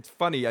 It's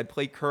funny, I'd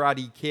play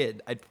Karate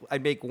Kid.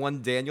 I'd make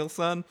one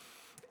Daniel-san,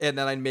 and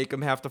then I'd make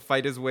him have to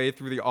fight his way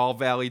through the All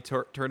Valley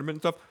tournament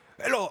and stuff.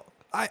 Hello,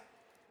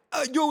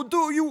 yo,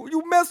 dude,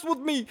 you mess with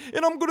me,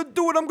 and I'm gonna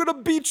do it. I'm gonna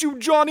beat you,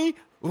 Johnny.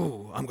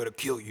 Ooh, I'm gonna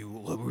kill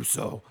you,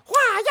 LaRusso.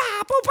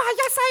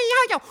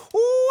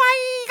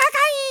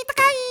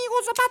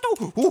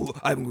 Ooh,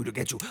 I'm gonna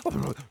get you.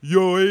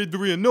 Yo,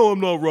 Adrian, no, I'm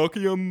not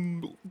Rocky.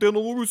 I'm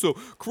Daniel LaRusso.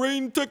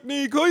 Crane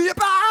technique.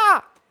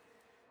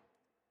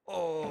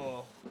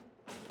 Oh.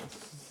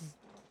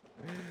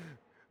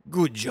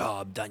 Good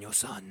job,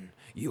 Daniel-san.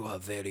 You are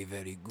very,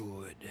 very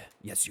good.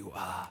 Yes, you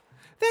are.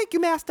 Thank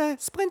you, Master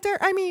Splinter.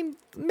 I mean,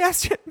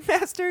 Master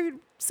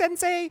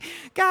Sensei,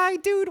 guy,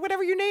 dude,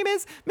 whatever your name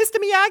is, Mr.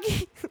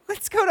 Miyagi.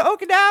 Let's go to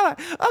Okinawa.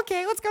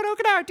 Okay, let's go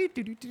to Okinawa.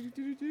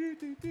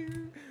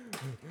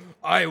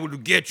 I will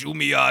get you,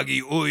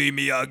 Miyagi. Oi,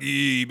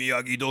 Miyagi.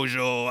 Miyagi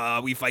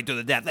Dojo. We fight to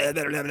the death.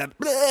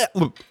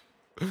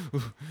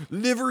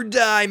 Live or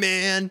die,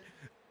 man.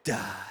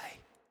 Die.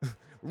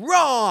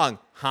 Wrong.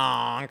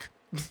 Honk.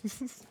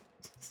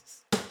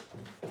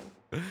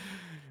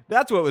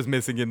 That's what was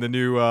missing in the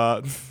new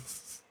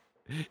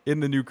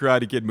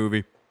Karate Kid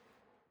movie.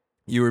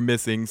 You were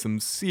missing some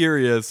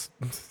serious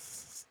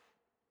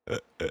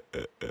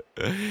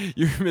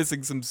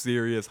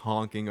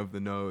honking of the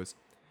nose.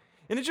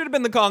 And it should have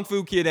been the Kung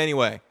Fu Kid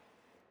anyway.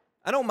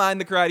 I don't mind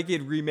the Karate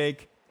Kid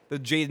remake, the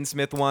Jaden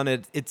Smith one.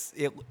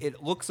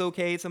 It looks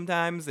okay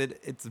sometimes.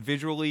 It's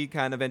visually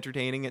kind of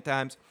entertaining at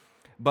times.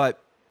 But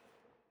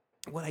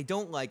what I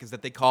don't like is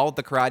that they call it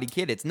the Karate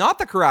Kid. It's not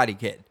the Karate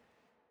Kid.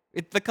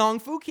 It's the Kung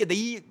Fu Kid.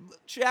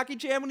 Jackie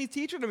Chan, when he's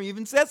teaching him, he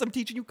even says, I'm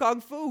teaching you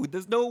Kung Fu.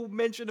 There's no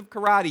mention of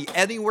karate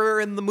anywhere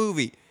in the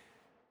movie.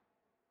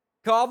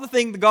 Call the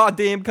thing the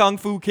goddamn Kung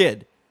Fu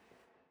Kid.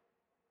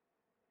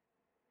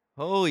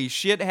 Holy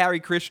shit, Hare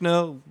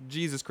Krishna.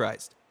 Jesus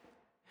Christ.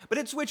 But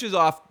it switches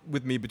off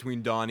with me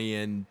between Donnie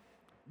and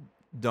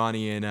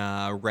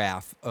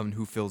Raph on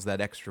who fills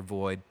that extra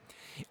void.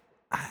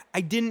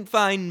 I didn't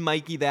find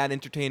Mikey that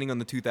entertaining on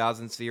the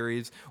 2000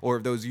 series,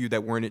 or those of you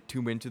that weren't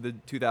too into the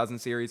 2000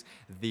 series,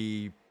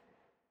 the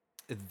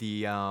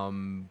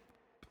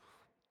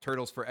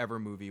Turtles Forever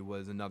movie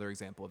was another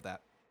example of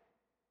that.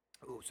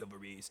 Oh, Silver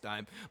Beast,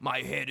 my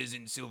head is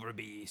in Silver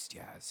Beast.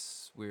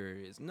 Yes, where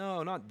is?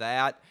 No, not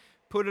that.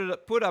 Put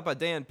up a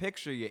damn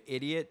picture, you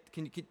idiot.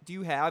 Do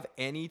you have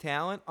any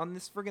talent on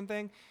this friggin'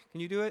 thing?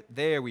 Can you do it?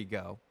 There we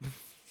go.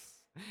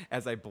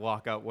 As I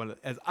block out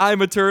as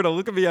I'm a turtle.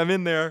 Look at me, I'm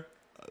in there.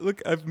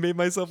 Look, I've made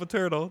myself a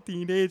turtle.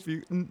 Teenage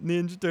Mutant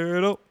Ninja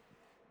Turtle.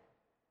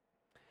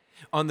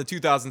 On the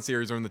 2000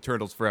 series or in the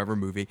Turtles Forever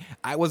movie,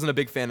 I wasn't a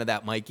big fan of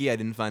that Mikey. I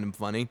didn't find him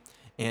funny.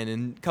 And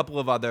in a couple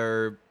of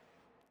other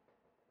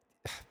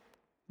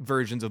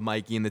versions of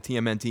Mikey in the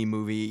TMNT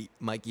movie,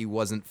 Mikey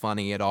wasn't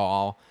funny at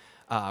all.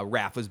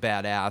 Raph was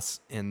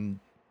badass.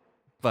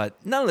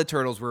 But none of the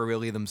Turtles were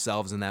really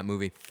themselves in that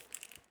movie.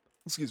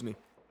 Excuse me.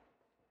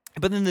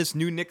 But in this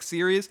new Nick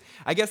series,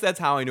 I guess that's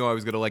how I knew I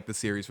was going to like the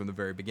series from the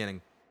very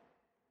beginning.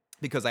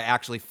 Because I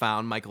actually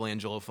found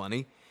Michelangelo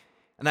funny.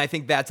 And I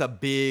think that's a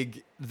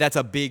big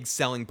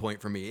selling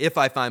point for me. If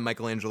I find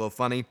Michelangelo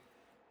funny,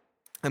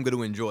 I'm going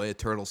to enjoy a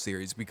Turtle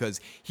series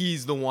because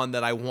he's the one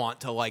that I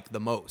want to like the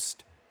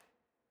most.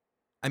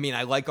 I mean,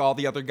 I like all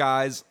the other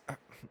guys.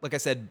 Like I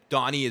said,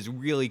 Donnie is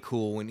really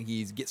cool when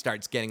he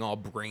starts getting all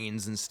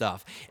brains and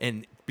stuff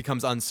and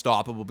becomes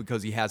unstoppable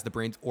because he has the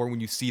brains, or when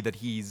you see that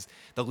he's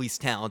the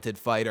least talented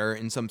fighter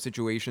in some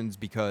situations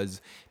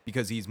because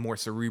he's more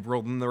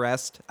cerebral than the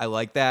rest. I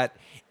like that.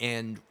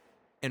 And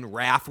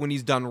Raph, when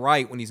he's done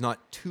right, when he's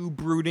not too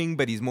brooding,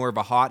 but he's more of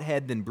a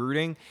hothead than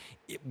brooding,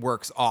 it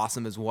works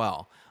awesome as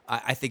well.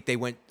 I think they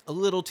went a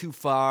little too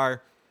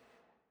far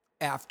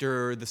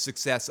after the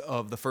success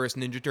of the first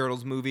Ninja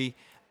Turtles movie,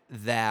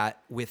 that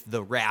with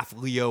the Raph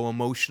Leo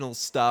emotional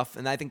stuff,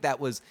 and I think it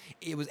was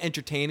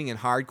entertaining and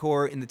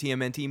hardcore in the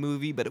TMNT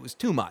movie, but it was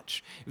too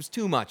much. It was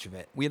too much of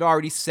it. We had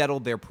already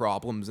settled their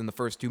problems in the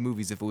first two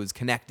movies if it was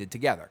connected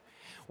together.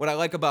 What I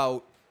like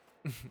about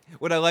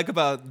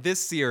this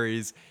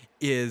series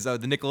is the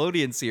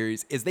Nickelodeon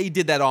series is they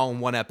did that all in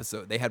one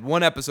episode. They had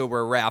one episode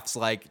where Raph's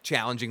like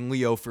challenging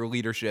Leo for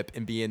leadership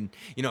and being,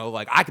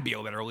 like, I could be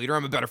a better leader.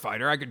 I'm a better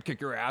fighter. I could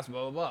kick your ass,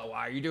 blah, blah, blah.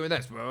 Why are you doing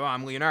this? Blah, blah,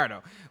 I'm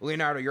Leonardo.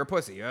 Leonardo, you're a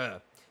pussy.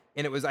 And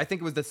I think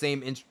it was the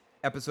same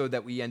episode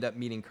that we end up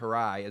meeting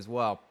Karai as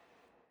well.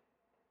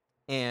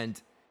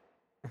 And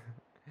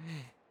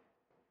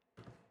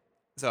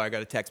so I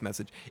got a text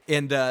message.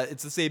 And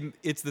it's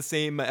the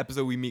same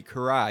episode we meet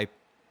Karai.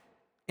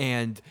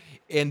 And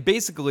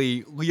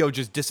basically, Leo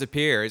just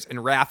disappears, and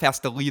Raph has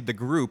to lead the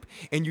group.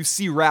 And you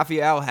see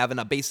Raphael having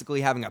a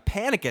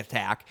panic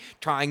attack,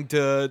 trying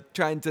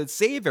to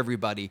save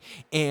everybody.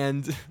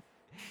 And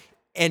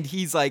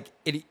he's like,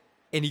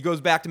 and he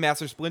goes back to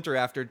Master Splinter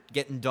after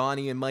getting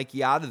Donnie and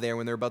Mikey out of there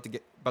when they're about to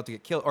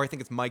get killed. Or I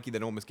think it's Mikey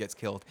that almost gets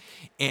killed.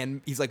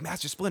 And he's like,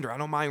 Master Splinter, I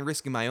don't mind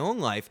risking my own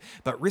life,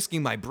 but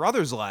risking my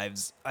brother's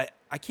lives,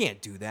 I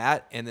can't do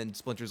that. And then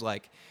Splinter's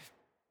like,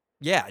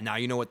 yeah, now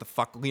you know what the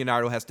fuck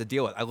Leonardo has to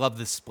deal with. I love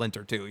this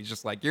Splinter too. He's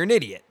just like, you're an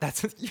idiot. That's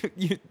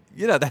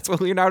that's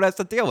what Leonardo has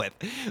to deal with.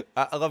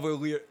 I love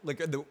when like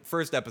in the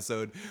first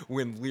episode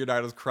when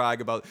Leonardo's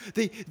crying about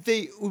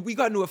we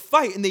got into a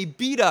fight and they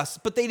beat us,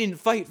 but they didn't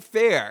fight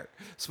fair.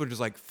 Splinter's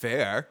like,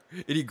 fair,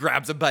 and he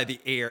grabs him by the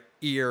ear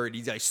and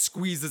he like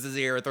squeezes his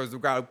ear and throws him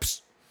ground.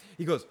 Psst.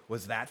 He goes,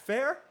 was that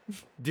fair?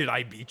 Did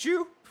I beat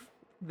you?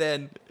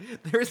 Then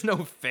there is no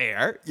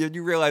fair.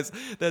 You realize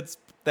that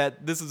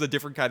this is a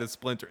different kind of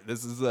Splinter.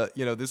 This is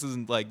this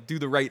isn't like do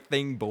the right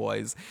thing,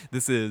 boys.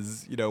 This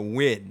is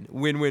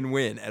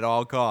win at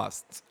all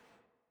costs.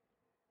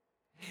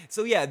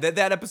 So yeah,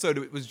 that episode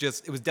it was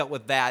dealt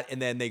with that,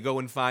 and then they go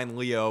and find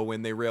Leo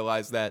when they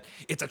realize that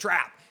it's a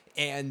trap,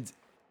 and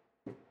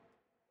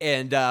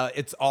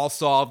it's all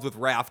solved with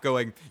Raph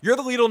going, "You're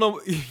the leader,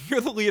 no,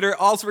 you're the leader,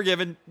 all's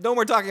forgiven, no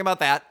more talking about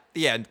that."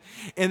 The end.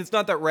 And it's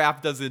not that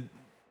Raph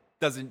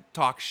doesn't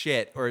talk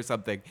shit or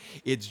something.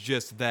 It's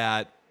just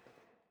that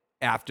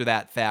after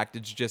that fact,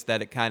 it's just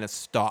that it kind of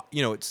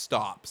it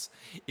stops.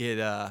 It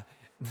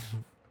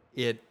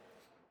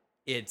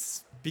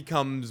it's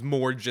becomes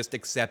more just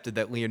accepted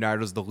that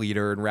Leonardo's the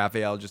leader and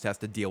Raphael just has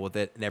to deal with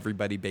it, and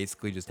everybody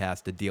basically just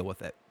has to deal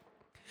with it.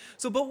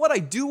 So, but what I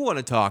do want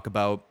to talk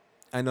about,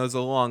 I know there's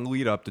a long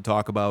lead up to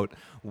talk about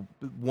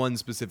one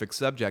specific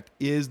subject,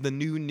 is the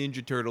new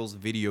Ninja Turtles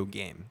video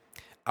game,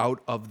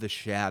 Out of the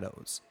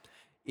Shadows.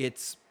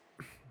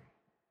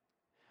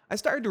 I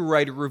started to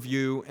write a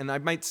review, and I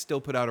might still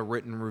put out a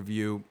written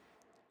review.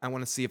 I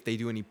want to see if they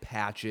do any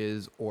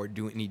patches or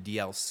do any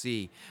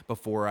DLC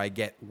before I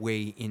get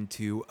way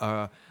into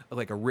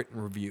like a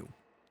written review.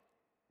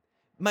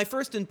 My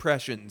first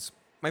impressions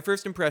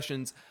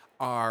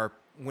are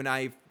when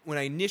I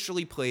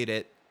initially played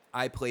it,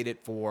 I played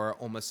it for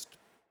almost,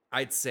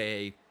 I'd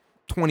say,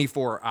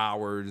 24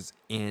 hours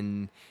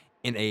in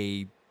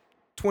a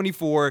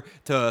 24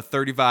 to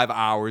 35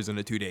 hours in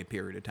a 2-day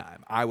period of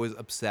time. I was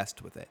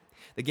obsessed with it.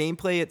 The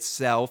gameplay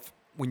itself,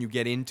 when you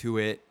get into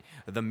it,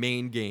 the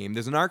main game,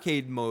 there's an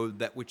arcade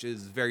mode which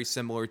is very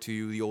similar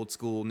to the old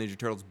school Ninja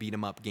Turtles beat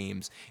 'em up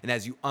games. And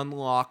as you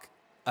unlock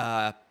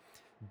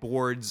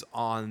boards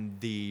and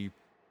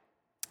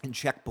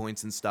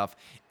checkpoints and stuff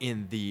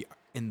in the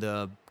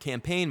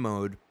campaign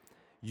mode,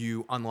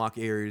 you unlock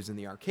areas in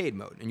the arcade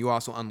mode, and you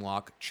also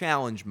unlock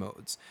challenge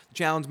modes. The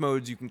challenge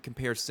modes you can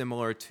compare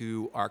similar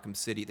to Arkham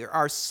City. There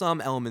are some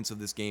elements of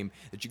this game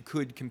that you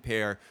could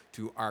compare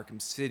to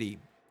Arkham City.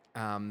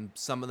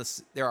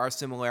 There are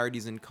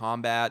similarities in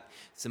combat,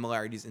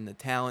 similarities in the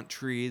talent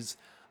trees,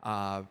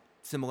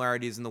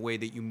 similarities in the way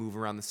that you move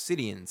around the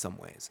city in some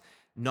ways.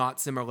 Not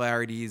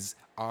similarities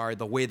are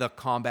the way the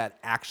combat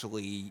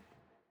actually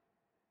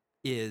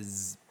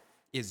is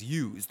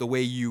used. The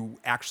way you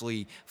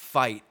actually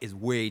fight is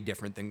way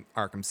different than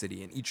Arkham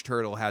City, and each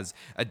turtle has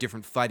a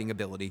different fighting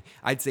ability.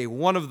 I'd say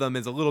one of them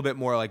is a little bit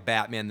more like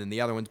Batman than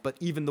the other ones, but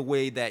even the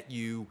way that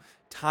you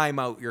time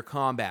out your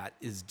combat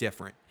is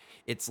different.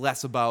 It's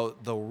less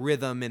about the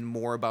rhythm and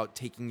more about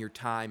taking your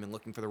time and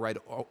looking for the right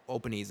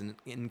openings. And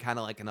in kind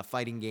of like in a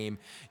fighting game,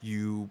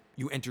 you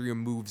enter your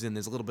moves in.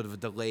 There's a little bit of a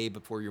delay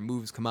before your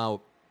moves come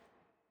out.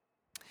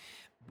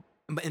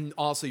 And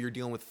also you're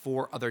dealing with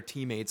 4 other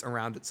teammates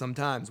around it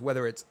sometimes,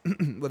 whether it's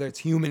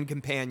human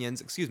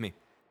companions, excuse me.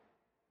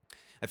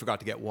 I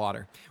forgot to get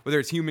water. Whether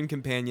it's human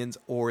companions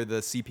or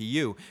the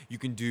CPU, you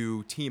can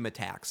do team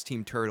attacks,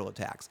 team turtle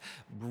attacks,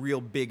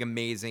 real big,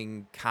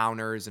 amazing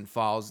counters and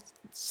falls.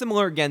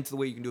 Similar again to the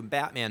way you can do in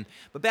Batman,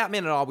 but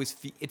Batman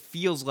it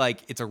feels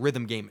like it's a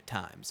rhythm game at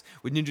times.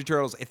 With Ninja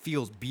Turtles, it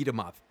feels beat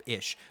 'em up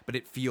ish, but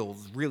it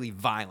feels really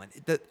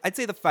violent. I'd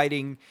say the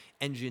fighting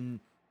engine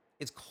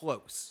is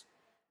close.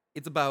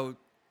 It's about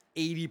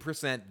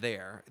 80%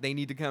 there. They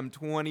need to come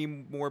 20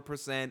 more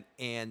percent,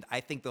 and I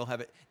think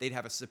they'd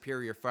have a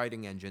superior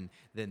fighting engine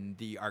than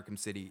the Arkham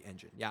City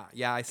engine.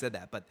 Yeah, I said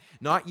that, but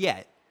not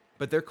yet.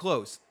 But they're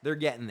close. They're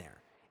getting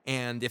there.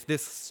 And if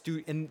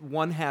and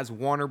one has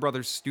Warner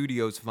Brothers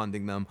Studios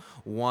funding them,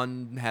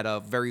 one had a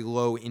very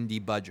low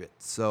indie budget.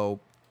 So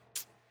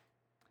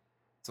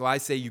I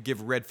say you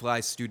give Red Fly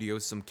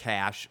Studios some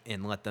cash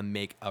and let them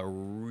make a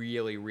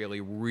really, really,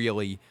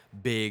 really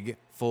big,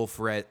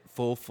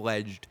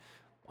 full-fledged,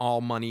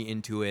 all money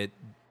into it,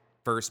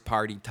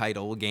 first-party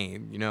title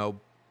game.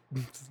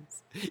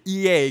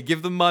 EA,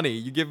 give them money.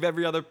 You give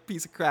every other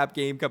piece of crap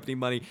game company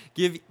money.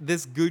 Give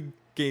this good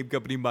game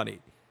company money.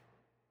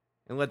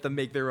 And let them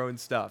make their own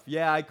stuff.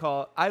 Yeah,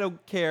 I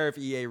don't care if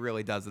EA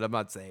really does it. I'm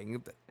not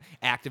saying.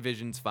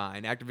 Activision's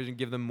fine. Activision,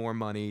 give them more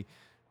money.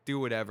 Do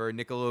whatever.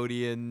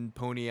 Nickelodeon,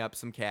 pony up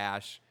some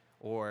cash.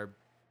 Or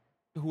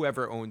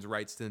whoever owns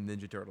rights to the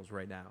Ninja Turtles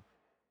right now.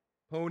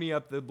 Pony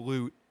up the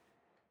loot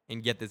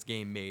and get this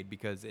game made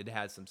because it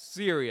has some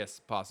serious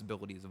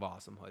possibilities of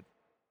awesomehood.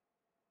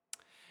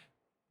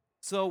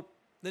 So,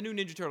 the new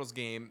Ninja Turtles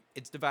game,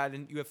 it's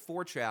divided. You have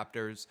 4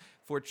 chapters.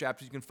 4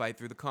 chapters you can fight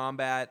through. The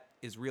combat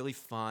is really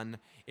fun.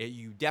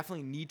 You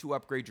definitely need to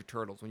upgrade your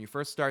turtles. When you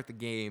first start the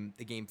game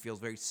feels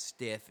very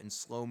stiff and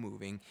slow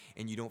moving,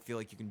 and you don't feel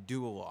like you can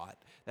do a lot.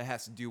 That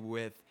has to do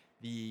with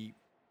the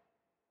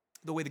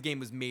way the game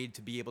was made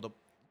to be able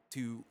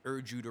to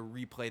urge you to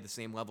replay the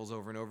same levels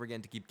over and over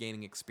again to keep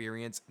gaining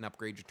experience and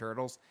upgrade your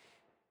turtles.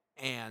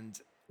 And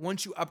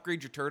once you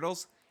upgrade your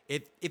turtles,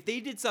 if they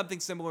did something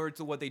similar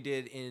to what they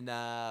did in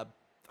the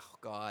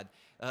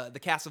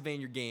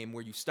Castlevania game,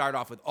 where you start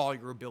off with all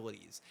your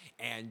abilities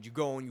and you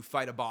go and you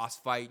fight a boss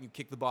fight and you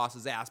kick the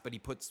boss's ass, but he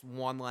puts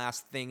one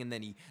last thing and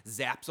then he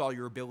zaps all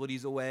your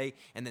abilities away,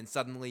 and then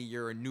suddenly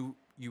you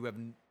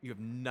have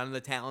none of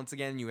the talents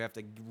again. You have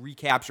to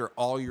recapture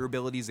all your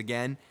abilities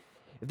again.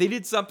 If they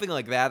did something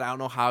like that, I don't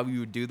know how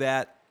you would do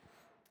that.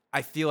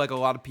 I feel like a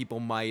lot of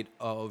people might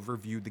have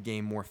reviewed the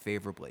game more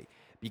favorably.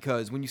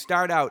 because when you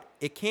start out,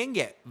 it can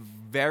get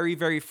very,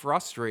 very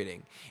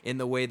frustrating in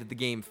the way that the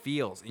game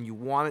feels, and you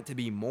want it to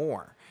be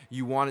more.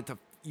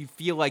 You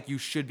feel like you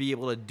should be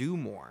able to do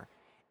more.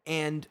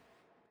 And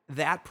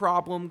that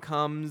problem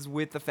comes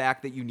with the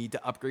fact that you need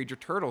to upgrade your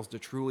turtles to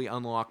truly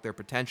unlock their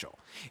potential.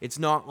 It's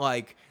not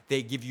like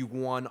they give you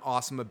one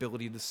awesome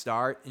ability to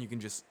start and you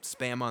can just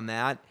spam on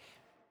that.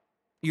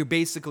 You're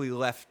basically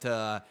left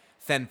to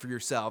fend for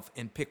yourself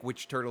and pick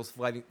which turtle's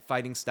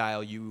fighting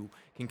style you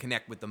can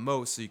connect with the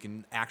most so you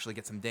can actually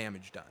get some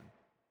damage done.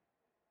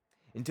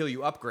 Until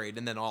you upgrade,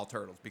 and then all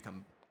turtles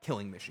become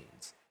killing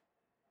machines.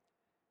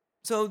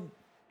 So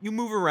you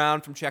move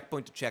around from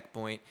checkpoint to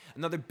checkpoint.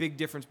 Another big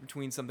difference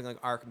between something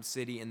like Arkham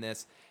City and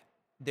this,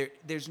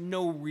 there's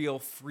no real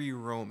free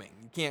roaming.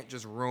 You can't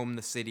just roam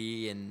the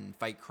city and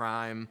fight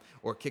crime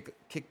or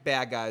kick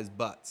bad guys'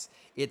 butts.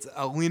 It's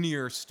a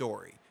linear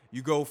story.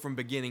 You go from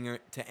beginning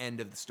to end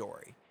of the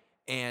story.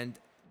 And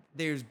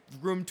there's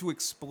room to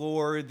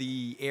explore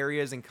the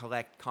areas and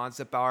collect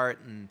concept art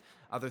and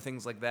other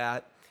things like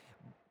that.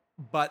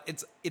 But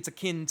it's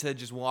akin to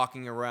just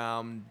walking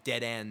around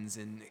dead ends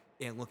and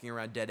looking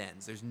around dead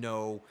ends. There's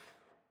no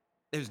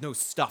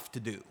stuff to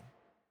do.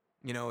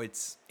 You know,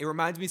 it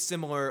reminds me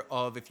similar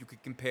of, if you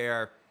could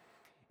compare,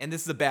 and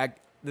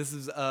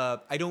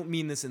I don't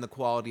mean this in the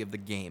quality of the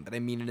game, but I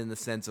mean it in the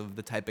sense of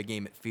the type of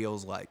game it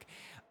feels like.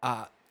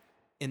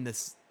 In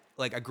this,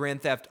 like a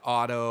Grand Theft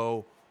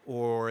Auto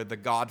or the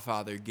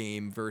Godfather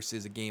game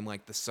versus a game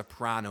like the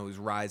Sopranos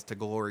Rise to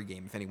Glory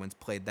game, if anyone's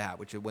played that,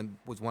 which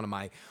was one of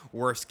my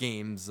worst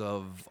games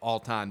of all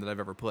time that I've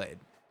ever played.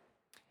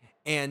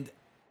 And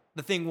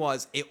the thing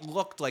was, it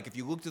looked like, if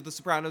you looked at the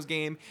Sopranos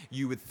game,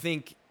 you would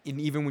think, and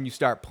even when you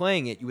start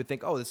playing it, you would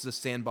think, oh, this is a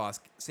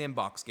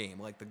sandbox game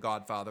like the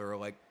Godfather or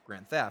like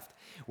Grand Theft,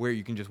 where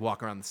you can just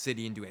walk around the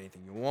city and do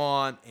anything you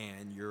want,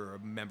 and you're a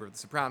member of the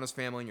Sopranos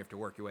family, and you have to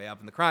work your way up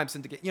in the crime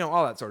syndicate,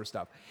 all that sort of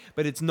stuff.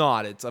 But it's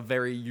not. It's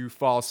you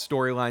fall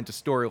storyline to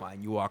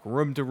storyline. You walk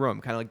room to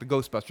room, kind of like the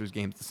Ghostbusters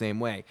games the same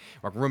way.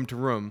 Walk room to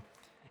room.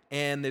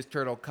 And there's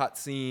turtle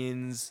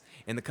cutscenes,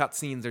 and the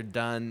cutscenes are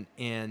done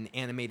in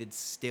animated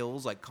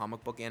stills, like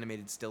comic book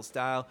animated still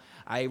style.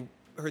 I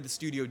heard the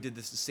studio did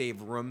this to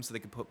save room so they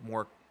could put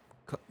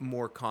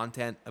more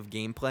content of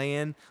gameplay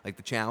in, like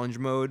the challenge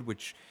mode,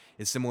 which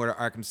is similar to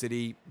Arkham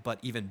City, but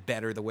even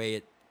better the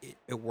way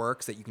it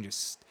works, that you can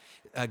just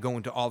go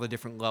into all the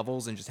different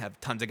levels and just have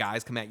tons of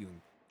guys come at you and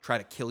try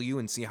to kill you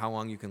and see how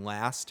long you can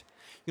last.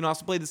 You can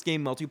also play this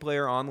game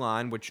multiplayer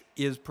online, which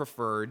is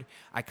preferred.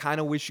 I kind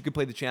of wish you could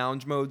play the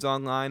challenge modes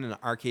online and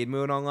the arcade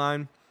mode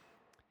online,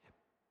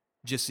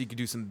 just so you could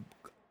do some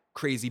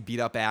crazy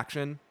beat-up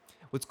action.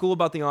 What's cool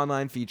about the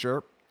online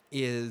feature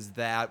is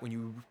that when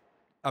you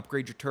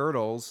upgrade your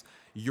turtles,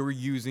 you're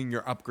using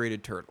your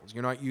upgraded turtles.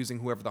 You're not using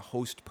whoever the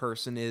host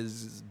person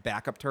is,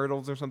 backup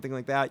turtles or something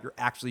like that. You're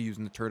actually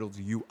using the turtles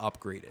you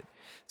upgraded.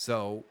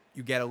 So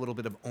you get a little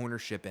bit of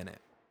ownership in it,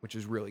 which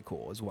is really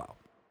cool as well.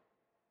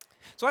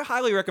 So I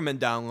highly recommend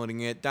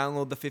downloading it.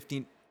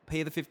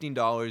 Pay the $15,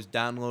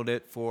 download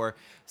it for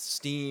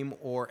Steam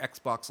or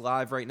Xbox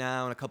Live right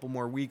now. In a couple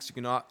more weeks, you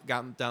can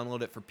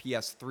download it for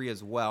PS3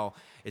 as well.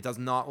 It does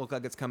not look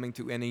like it's coming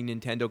to any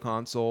Nintendo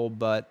console,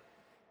 but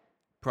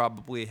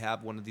probably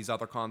have one of these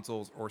other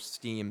consoles or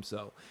Steam.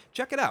 So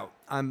check it out.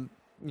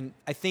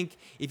 I think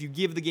if you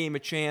give the game a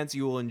chance,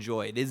 you will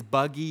enjoy it. It is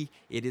buggy.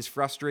 It is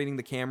frustrating.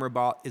 The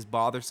camera is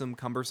bothersome,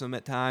 cumbersome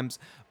at times,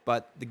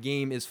 but the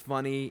game is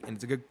funny, and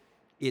it's a good.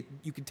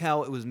 You can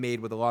tell it was made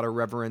with a lot of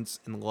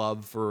reverence and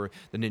love for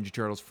the Ninja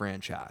Turtles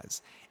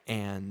franchise,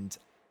 and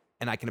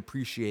I can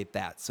appreciate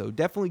that. So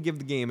definitely give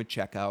the game a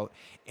check out.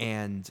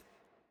 And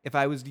if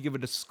I was to give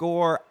it a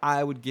score,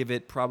 I would give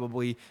it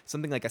probably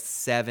something like a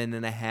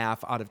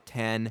 7.5 out of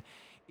 10.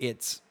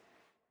 It's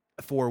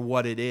for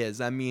what it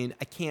is. I mean,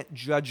 I can't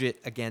judge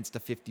it against a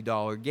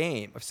 $50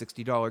 game, a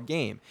 $60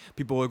 game.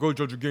 People are like, oh,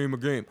 judge a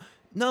game.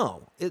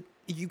 No,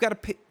 you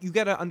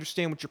gotta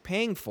understand what you're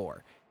paying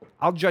for.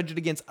 I'll judge it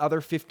against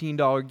other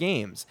 $15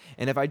 games.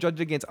 And if I judge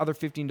it against other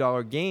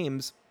 $15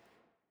 games,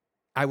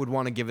 I would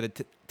want to give it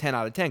a 10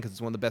 out of 10 because it's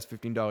one of the best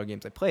 $15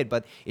 games I played.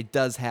 But it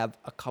does have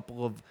a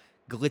couple of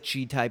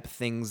glitchy type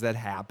things that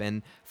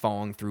happen,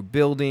 falling through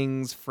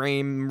buildings,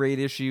 frame rate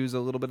issues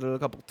a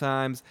couple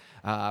times.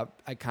 I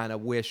kind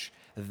of wish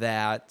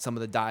that some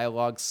of the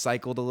dialogue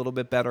cycled a little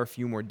bit better, a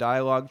few more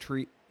dialogue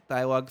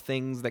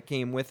things that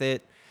came with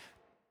it.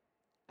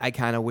 I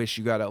kind of wish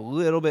you got a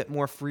little bit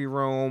more free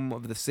roam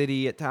of the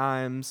city at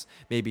times.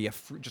 Maybe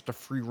just a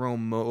free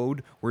roam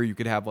mode where you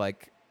could have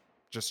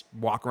just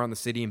walk around the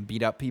city and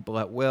beat up people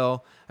at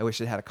will. I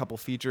wish it had a couple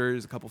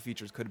features. A couple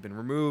features could have been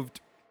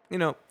removed.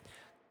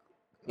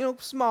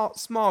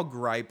 Small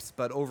gripes,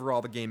 but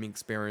overall the gaming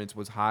experience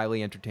was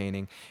highly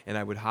entertaining, and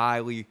I would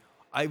highly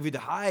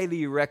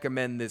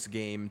recommend this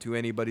game to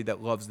anybody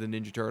that loves the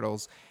Ninja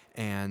Turtles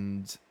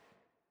and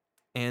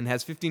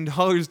has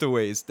 $15 to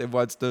waste and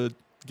wants to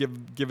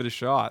give it a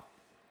shot.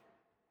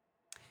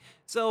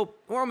 So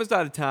we're almost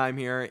out of time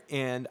here,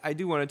 and I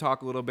do want to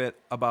talk a little bit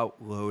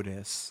about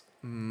Lotus,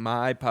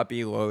 my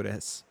puppy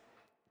Lotus.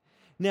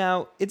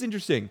 Now, it's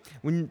interesting.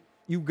 When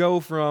you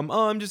go from,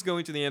 I'm just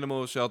going to the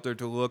animal shelter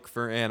to look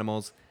for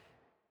animals,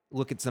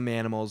 look at some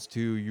animals, to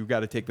you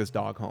got to take this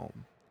dog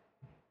home.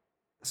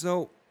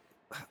 So,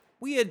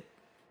 we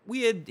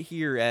had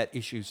here at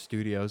Issues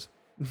Studios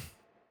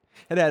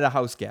had a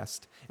house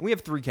guest. And we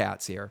have 3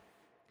 cats here.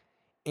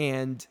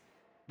 And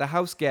the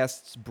house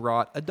guests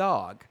brought a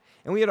dog.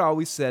 And we had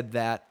always said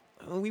that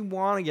we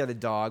want to get a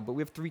dog, but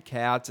we have 3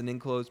 cats, an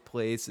enclosed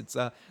place. It's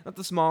not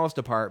the smallest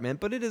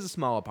apartment, but it is a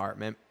small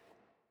apartment.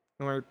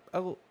 Or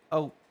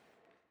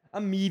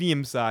a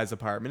medium-sized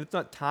apartment. It's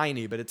not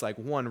tiny, but it's like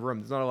one room.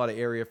 There's not a lot of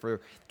area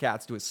for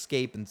cats to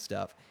escape and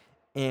stuff.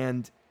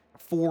 And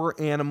 4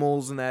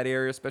 animals in that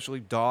area,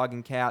 especially dog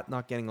and cat,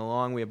 not getting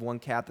along. We have one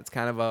cat that's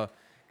kind of a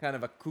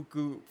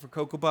cuckoo for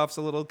Cocoa Puffs,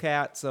 a little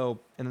cat. And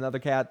another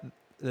cat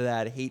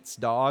that hates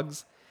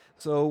dogs.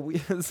 So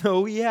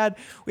we had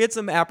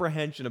some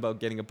apprehension about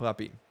getting a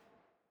puppy.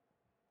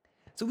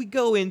 So we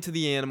go into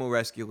the Animal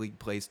Rescue League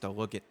place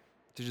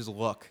to just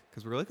look,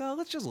 because we were like, oh,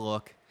 let's just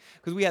look.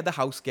 Because we had the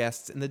house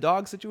guests, and the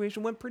dog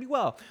situation went pretty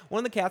well. One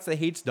of the cats that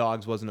hates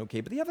dogs wasn't okay,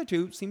 but the other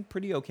 2 seemed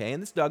pretty okay.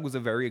 And this dog was a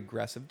very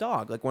aggressive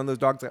dog, like one of those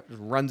dogs that just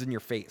runs in your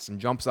face and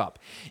jumps up.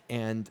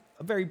 And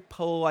a very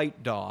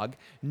polite dog,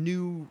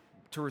 knew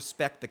to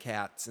respect the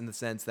cats in the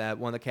sense that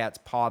one of the cats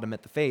pawed him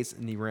at the face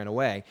and he ran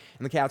away.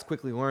 And the cats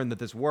quickly learned that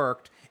this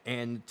worked,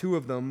 and 2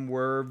 of them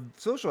were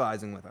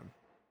socializing with him.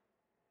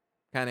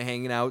 Kind of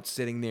hanging out,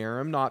 sitting near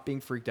him, not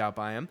being freaked out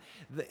by him.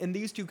 And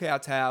these 2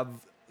 cats have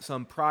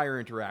some prior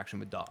interaction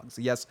with dogs.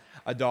 Yes,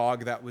 a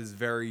dog that was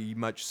very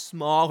much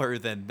smaller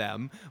than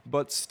them,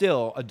 but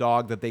still a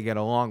dog that they get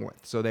along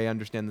with. So they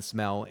understand the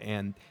smell,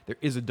 and there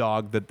is a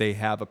dog that they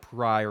have a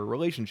prior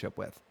relationship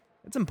with.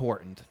 It's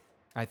important,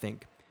 I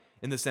think,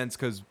 in the sense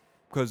because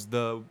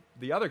the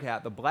other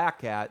cat, the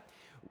black cat,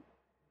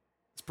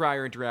 his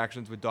prior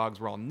interactions with dogs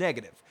were all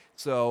negative.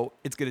 So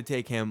it's going to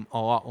take him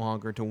a lot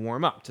longer to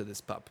warm up to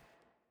this pup.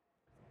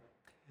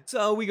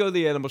 So we go to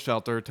the animal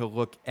shelter to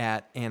look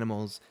at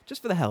animals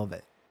just for the hell of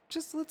it.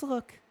 Just let's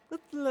look.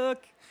 Let's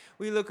look.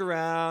 We look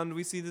around.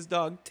 We see this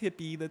dog,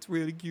 Tippy, that's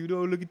really cute.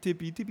 Oh, look at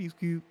Tippy. Tippy's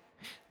cute.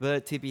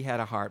 But Tippy had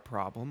a heart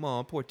problem.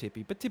 Oh, poor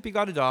Tippy. But Tippy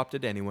got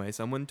adopted anyway.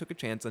 Someone took a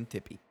chance on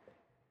Tippy.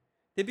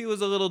 Tippy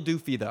was a little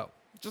doofy, though.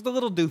 Just a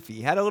little doofy.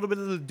 He had a little bit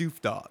of the doof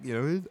dog, you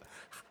know?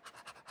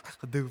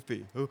 A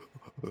doofy.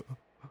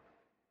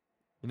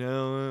 You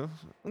know,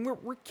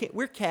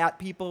 we're cat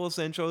people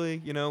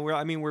essentially. You know,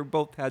 we're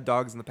both had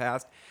dogs in the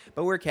past,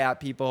 but we're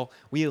cat people.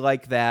 We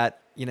like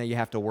that. You know, you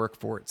have to work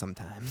for it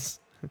sometimes.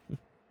 And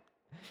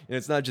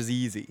it's not just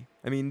easy.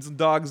 I mean, some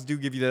dogs do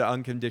give you that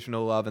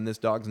unconditional love, and this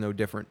dog's no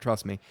different.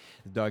 Trust me,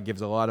 this dog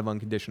gives a lot of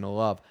unconditional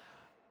love.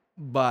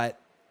 But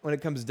when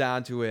it comes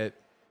down to it,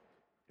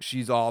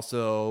 she's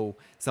also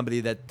somebody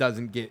that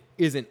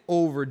isn't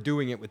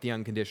overdoing it with the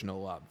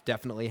unconditional love.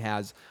 Definitely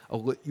has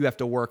you have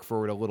to work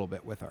for it a little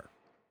bit with her,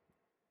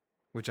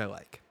 which I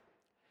like.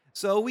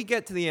 So we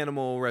get to the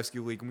Animal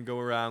Rescue League, and we go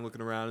around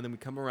looking around, and then we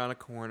come around a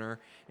corner,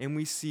 and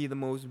we see the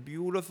most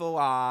beautiful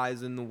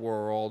eyes in the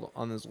world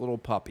on this little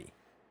puppy.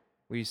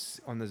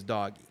 On this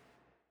doggy.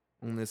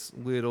 On this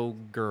little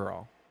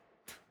girl.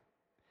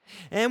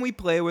 And we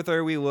play with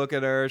her, we look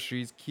at her,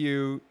 she's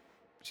cute,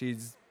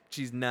 she's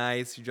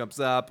nice, she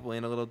jumps up,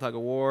 playing a little tug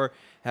of war,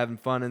 having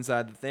fun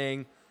inside the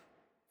thing.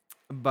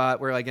 But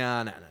we're like,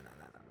 no.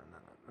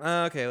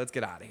 Okay, let's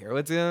get out of here.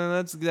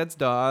 That's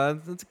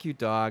dog. That's a cute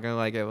dog. I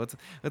like it.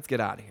 Let's get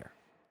out of here.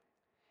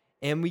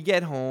 And we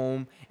get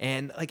home,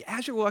 and like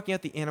as you're walking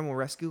out the Animal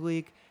Rescue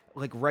League,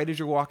 like right as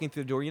you're walking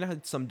through the door, you know how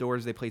some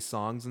doors they play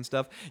songs and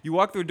stuff? You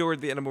walk through a door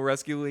at the Animal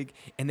Rescue League,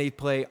 and they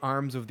play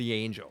Arms of the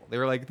Angel.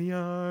 They're like, the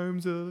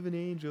arms of an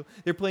angel.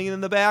 They're playing it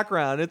in the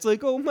background. It's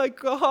like, oh my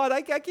God,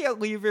 I can't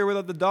leave here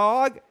without the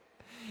dog.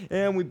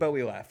 But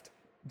we left.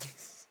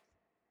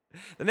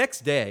 The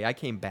next day, I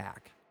came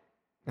back.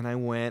 And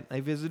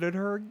I visited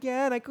her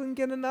again. I couldn't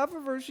get enough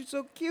of her. She's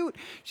so cute.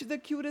 She's the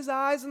cutest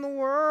eyes in the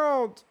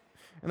world.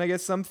 And I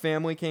guess some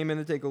family came in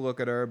to take a look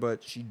at her,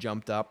 but she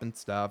jumped up and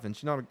stuff. And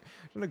she's not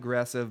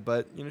aggressive,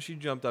 but, you know, she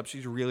jumped up.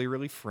 She's really,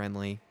 really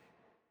friendly.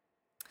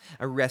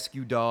 A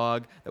rescue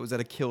dog that was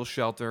at a kill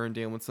shelter and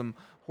dealing with some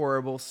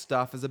horrible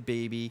stuff as a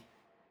baby.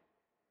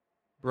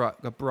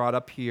 Got brought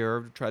up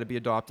here, tried to be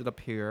adopted up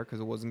here because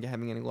it wasn't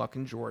having any luck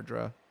in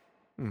Georgia.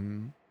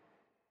 Mm-hmm.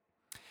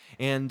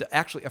 And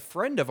actually, a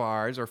friend of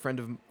ours, or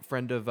friend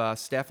of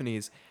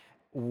Stephanie's,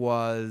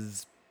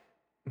 was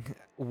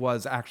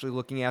actually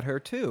looking at her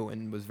too,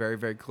 and was very,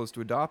 very close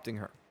to adopting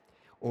her,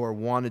 or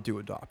wanted to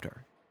adopt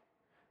her.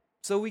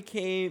 So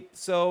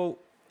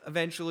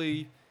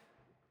eventually,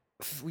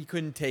 we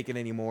couldn't take it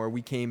anymore.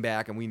 We came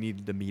back, and we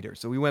needed to meet her.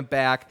 So we went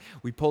back.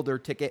 We pulled her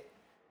ticket.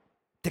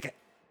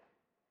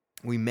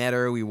 We met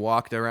her. We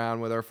walked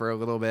around with her for a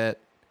little bit.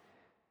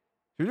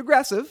 She was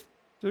aggressive.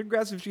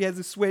 She has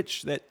a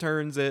switch that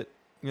turns it.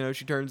 You know,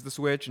 she turns the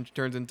switch and she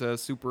turns into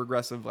super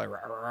aggressive, like,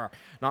 rah, rah, rah.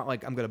 Not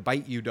like I'm going to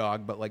bite you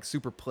dog, but like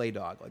super play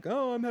dog. Like,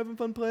 oh, I'm having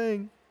fun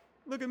playing.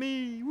 Look at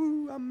me.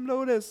 Woo, I'm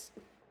Lotus.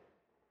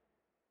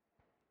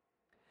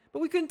 But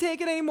we couldn't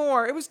take it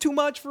anymore. It was too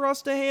much for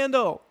us to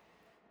handle.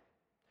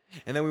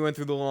 And then we went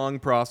through the long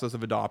process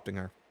of adopting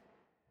her,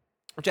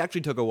 which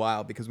actually took a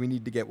while because we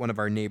need to get one of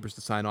our neighbors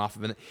to sign off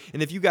of it.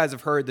 And if you guys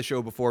have heard the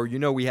show before, you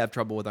know we have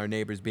trouble with our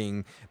neighbors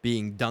being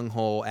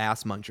dunghole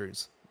ass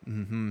munchers.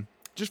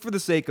 Just for the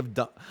sake of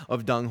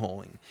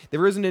dungholing.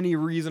 There isn't any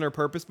reason or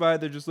purpose by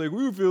it. They're just like,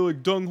 we feel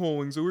like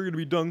dungholing, so we're going to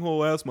be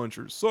dunghole ass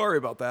munchers. Sorry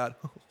about that.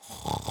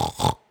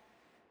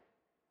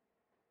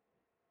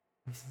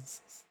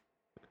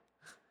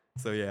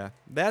 So yeah,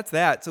 that's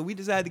that. So we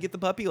decided to get the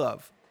puppy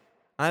love.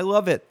 I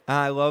love it.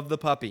 I love the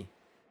puppy.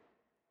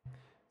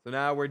 So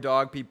now we're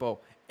dog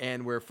people,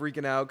 and we're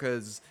freaking out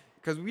because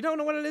we don't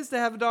know what it is to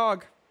have a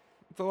dog.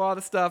 It's a lot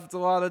of stuff. It's a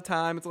lot of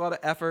time. It's a lot of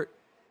effort.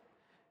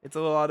 It's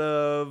a lot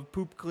of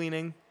poop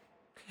cleaning.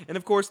 And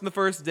of course, in the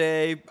first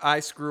day, I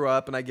screw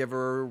up and I give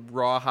her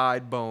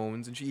rawhide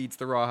bones, and she eats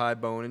the rawhide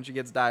bone and she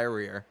gets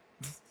diarrhea.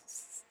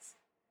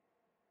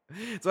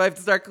 So I have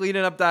to start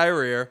cleaning up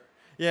diarrhea.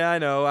 Yeah, I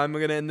know. I'm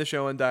going to end the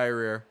show on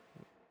diarrhea.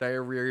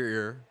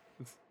 Diarrhea.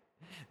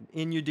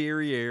 In your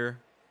derriere.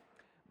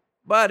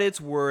 But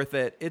it's worth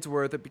it. It's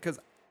worth it because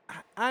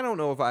I don't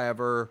know if I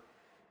ever...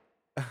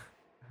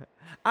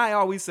 I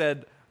always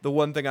said the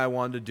one thing I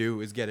wanted to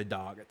do is get a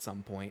dog at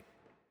some point.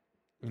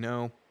 You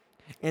know?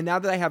 And now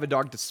that I have a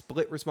dog to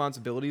split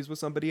responsibilities with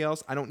somebody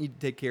else, I don't need to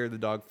take care of the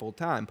dog full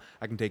time.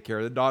 I can take care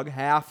of the dog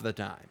half the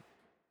time.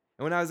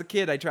 And when I was a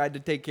kid, I tried to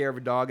take care of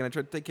a dog, and I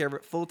tried to take care of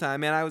it full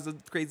time, and I was a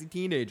crazy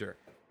teenager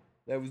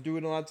that was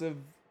doing lots of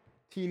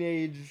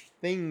teenage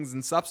things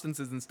and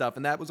substances and stuff,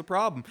 and that was a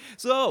problem.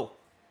 So,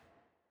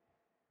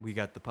 we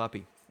got the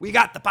puppy. We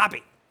got the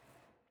puppy!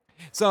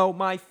 So,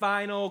 my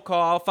final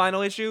call,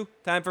 final issue,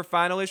 time for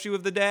final issue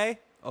of the day.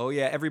 Oh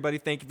yeah, everybody,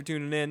 thank you for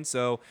tuning in.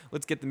 So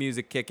let's get the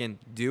music kicking.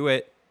 Do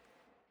it.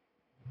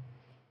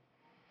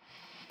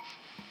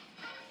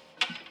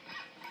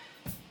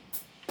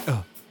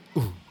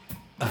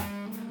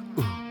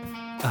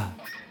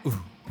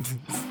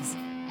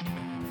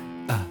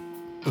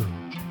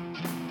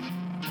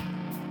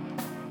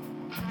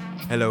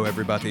 Hello,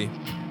 everybody.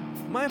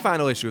 My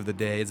final issue of the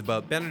day is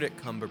about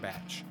Benedict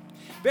Cumberbatch.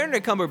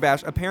 Benedict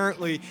Cumberbatch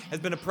apparently has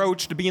been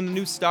approached to be in the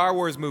new Star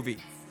Wars movie.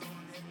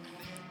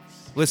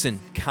 Listen,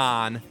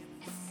 Khan.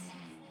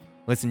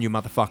 Listen, you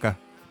motherfucker.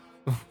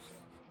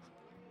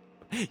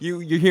 You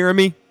hearing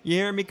me? You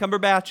hearing me,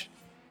 Cumberbatch?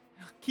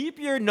 Keep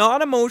your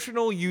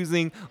non-emotional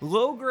using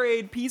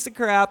low-grade piece of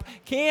crap.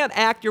 Can't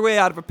act your way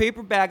out of a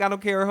paper bag. I don't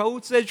care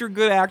who says you're a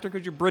good actor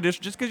because you're British.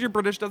 Just because you're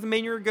British doesn't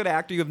mean you're a good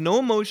actor. You have no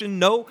emotion,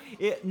 no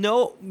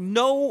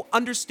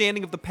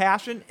understanding of the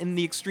passion and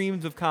the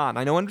extremes of Khan.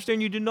 I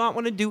understand you do not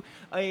want to do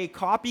a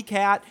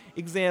copycat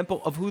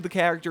example of who the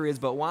character is,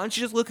 but why don't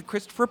you just look at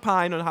Christopher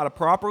Pine on how to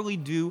properly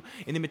do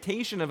an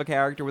imitation of a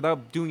character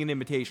without doing an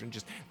imitation,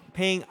 just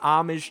paying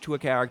homage to a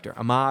character.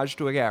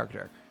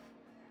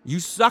 You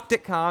sucked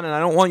at Khan, and I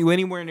don't want you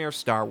anywhere near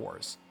Star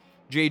Wars.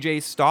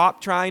 JJ, stop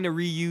trying to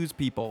reuse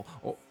people.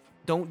 Oh,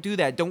 don't do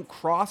that. Don't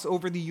cross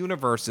over the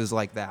universes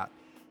like that.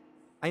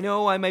 I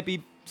know I might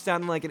be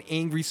sounding like an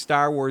angry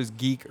Star Wars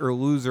geek or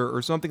loser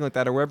or something like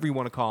that, or whatever you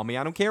want to call me.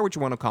 I don't care what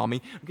you want to call me.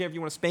 I don't care if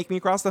you want to spank me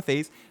across the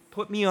face,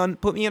 put me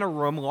in a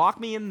room, lock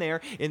me in there,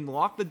 and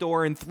lock the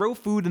door, and throw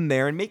food in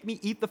there, and make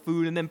me eat the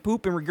food, and then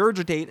poop and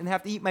regurgitate, and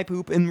have to eat my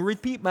poop, and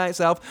repeat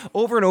myself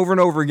over and over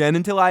and over again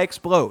until I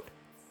explode.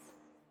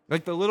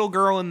 Like the little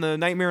girl in the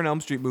Nightmare on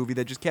Elm Street movie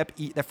that just kept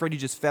eating, that Freddy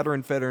just fed her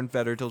and fed her and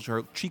fed her until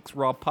her cheeks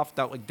were all puffed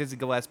out like Dizzy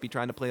Gillespie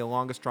trying to play the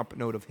longest trumpet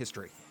note of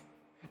history.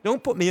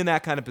 Don't put me in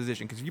that kind of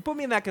position, because if you put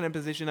me in that kind of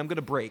position, I'm going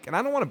to break. And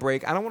I don't want to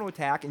break. I don't want to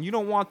attack, and you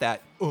don't want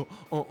that. No,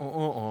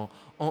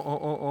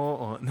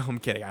 I'm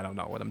kidding. I don't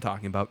know what I'm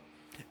talking about.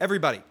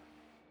 Everybody,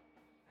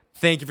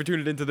 thank you for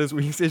tuning into this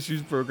week's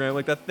Issues program. I'd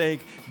like to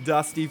thank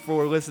Dusty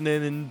for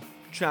listening and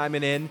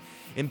chiming in.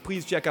 And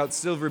please check out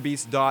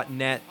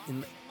silverbeast.net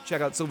and check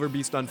out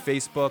Silverbeast on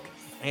Facebook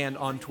and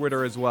on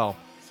Twitter as well.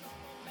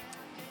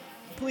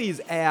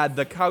 Please add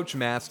the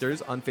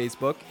Couchmasters on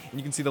Facebook, and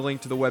you can see the link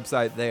to the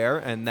website there,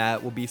 and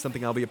that will be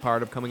something I'll be a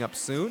part of coming up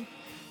soon.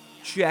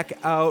 Check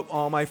out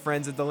all my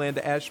friends at the Land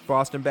of Esh,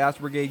 Boston Bass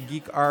Brigade,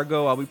 Geek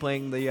Argo. I'll be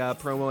playing the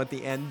promo at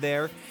the end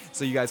there,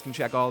 so you guys can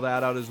check all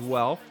that out as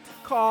well.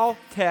 Call,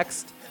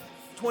 text,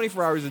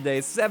 24 hours a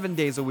day, 7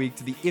 days a week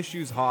to the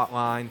Issues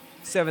Hotline,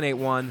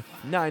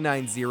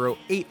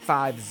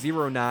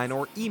 781-990-8509,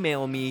 or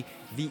email me,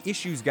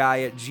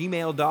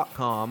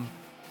 theissuesguy@gmail.com.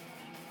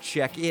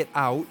 Check it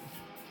out.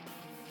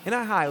 And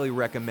I highly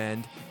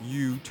recommend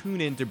you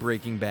tune into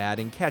Breaking Bad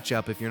and catch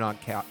up if you're not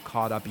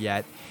caught up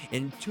yet.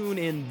 And tune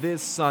in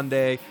this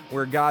Sunday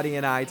where Gotti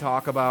and I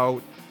talk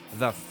about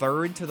the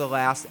third to the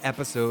last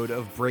episode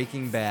of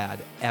Breaking Bad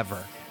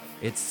ever.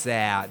 It's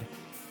sad.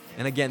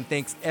 And again,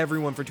 thanks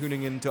everyone for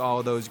tuning in to all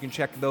of those. You can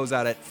check those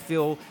out at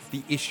Phil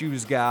the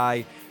Issues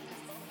Guy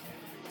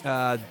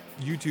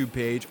YouTube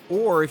page,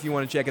 or if you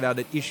want to check it out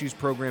at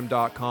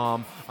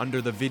issuesprogram.com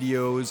under the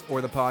videos or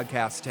the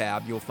podcast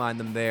tab, you'll find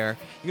them there.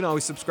 You can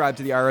always subscribe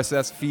to the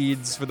RSS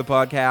feeds for the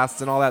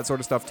podcasts and all that sort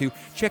of stuff too.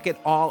 Check it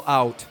all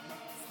out.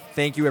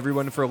 Thank you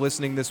everyone for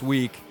listening this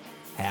week.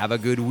 Have a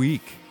good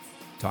week.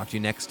 Talk to you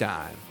next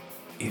time.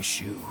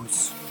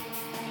 Issues.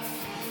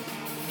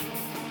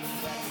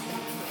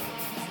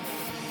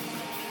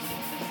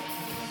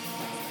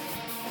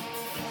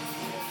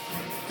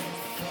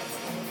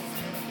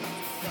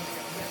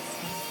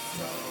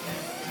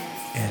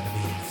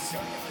 Enemies.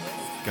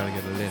 Gotta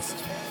get a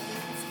list.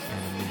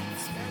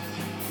 Enemies.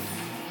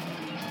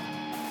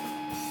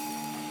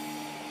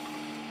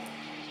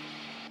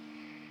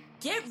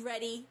 Get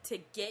ready to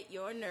get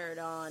your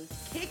nerd on.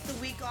 Kick the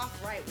week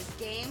off right with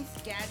games,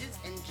 gadgets,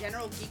 and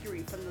general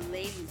geekery from the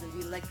ladies of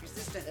the Electric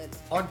Sisterhood.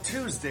 On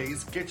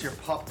Tuesdays, get your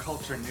pop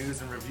culture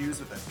news and reviews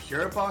with a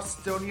pure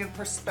Bostonian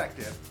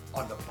perspective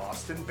on the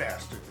Boston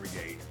Bastard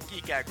Brigade.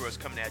 Geek Aggro is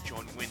coming at you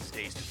on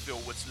Wednesdays to fill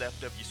what's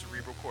left of your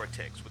cerebral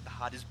cortex with the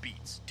hottest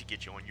beats to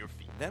get you on your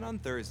feet. Then on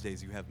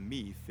Thursdays, you have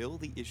me, Phil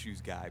the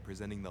Issues Guy,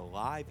 presenting the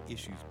Live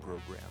Issues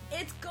program.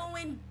 It's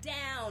going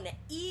down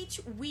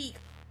each week,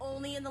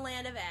 only in the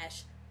land of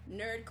Ash.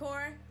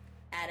 Nerdcore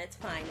at its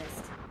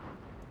finest.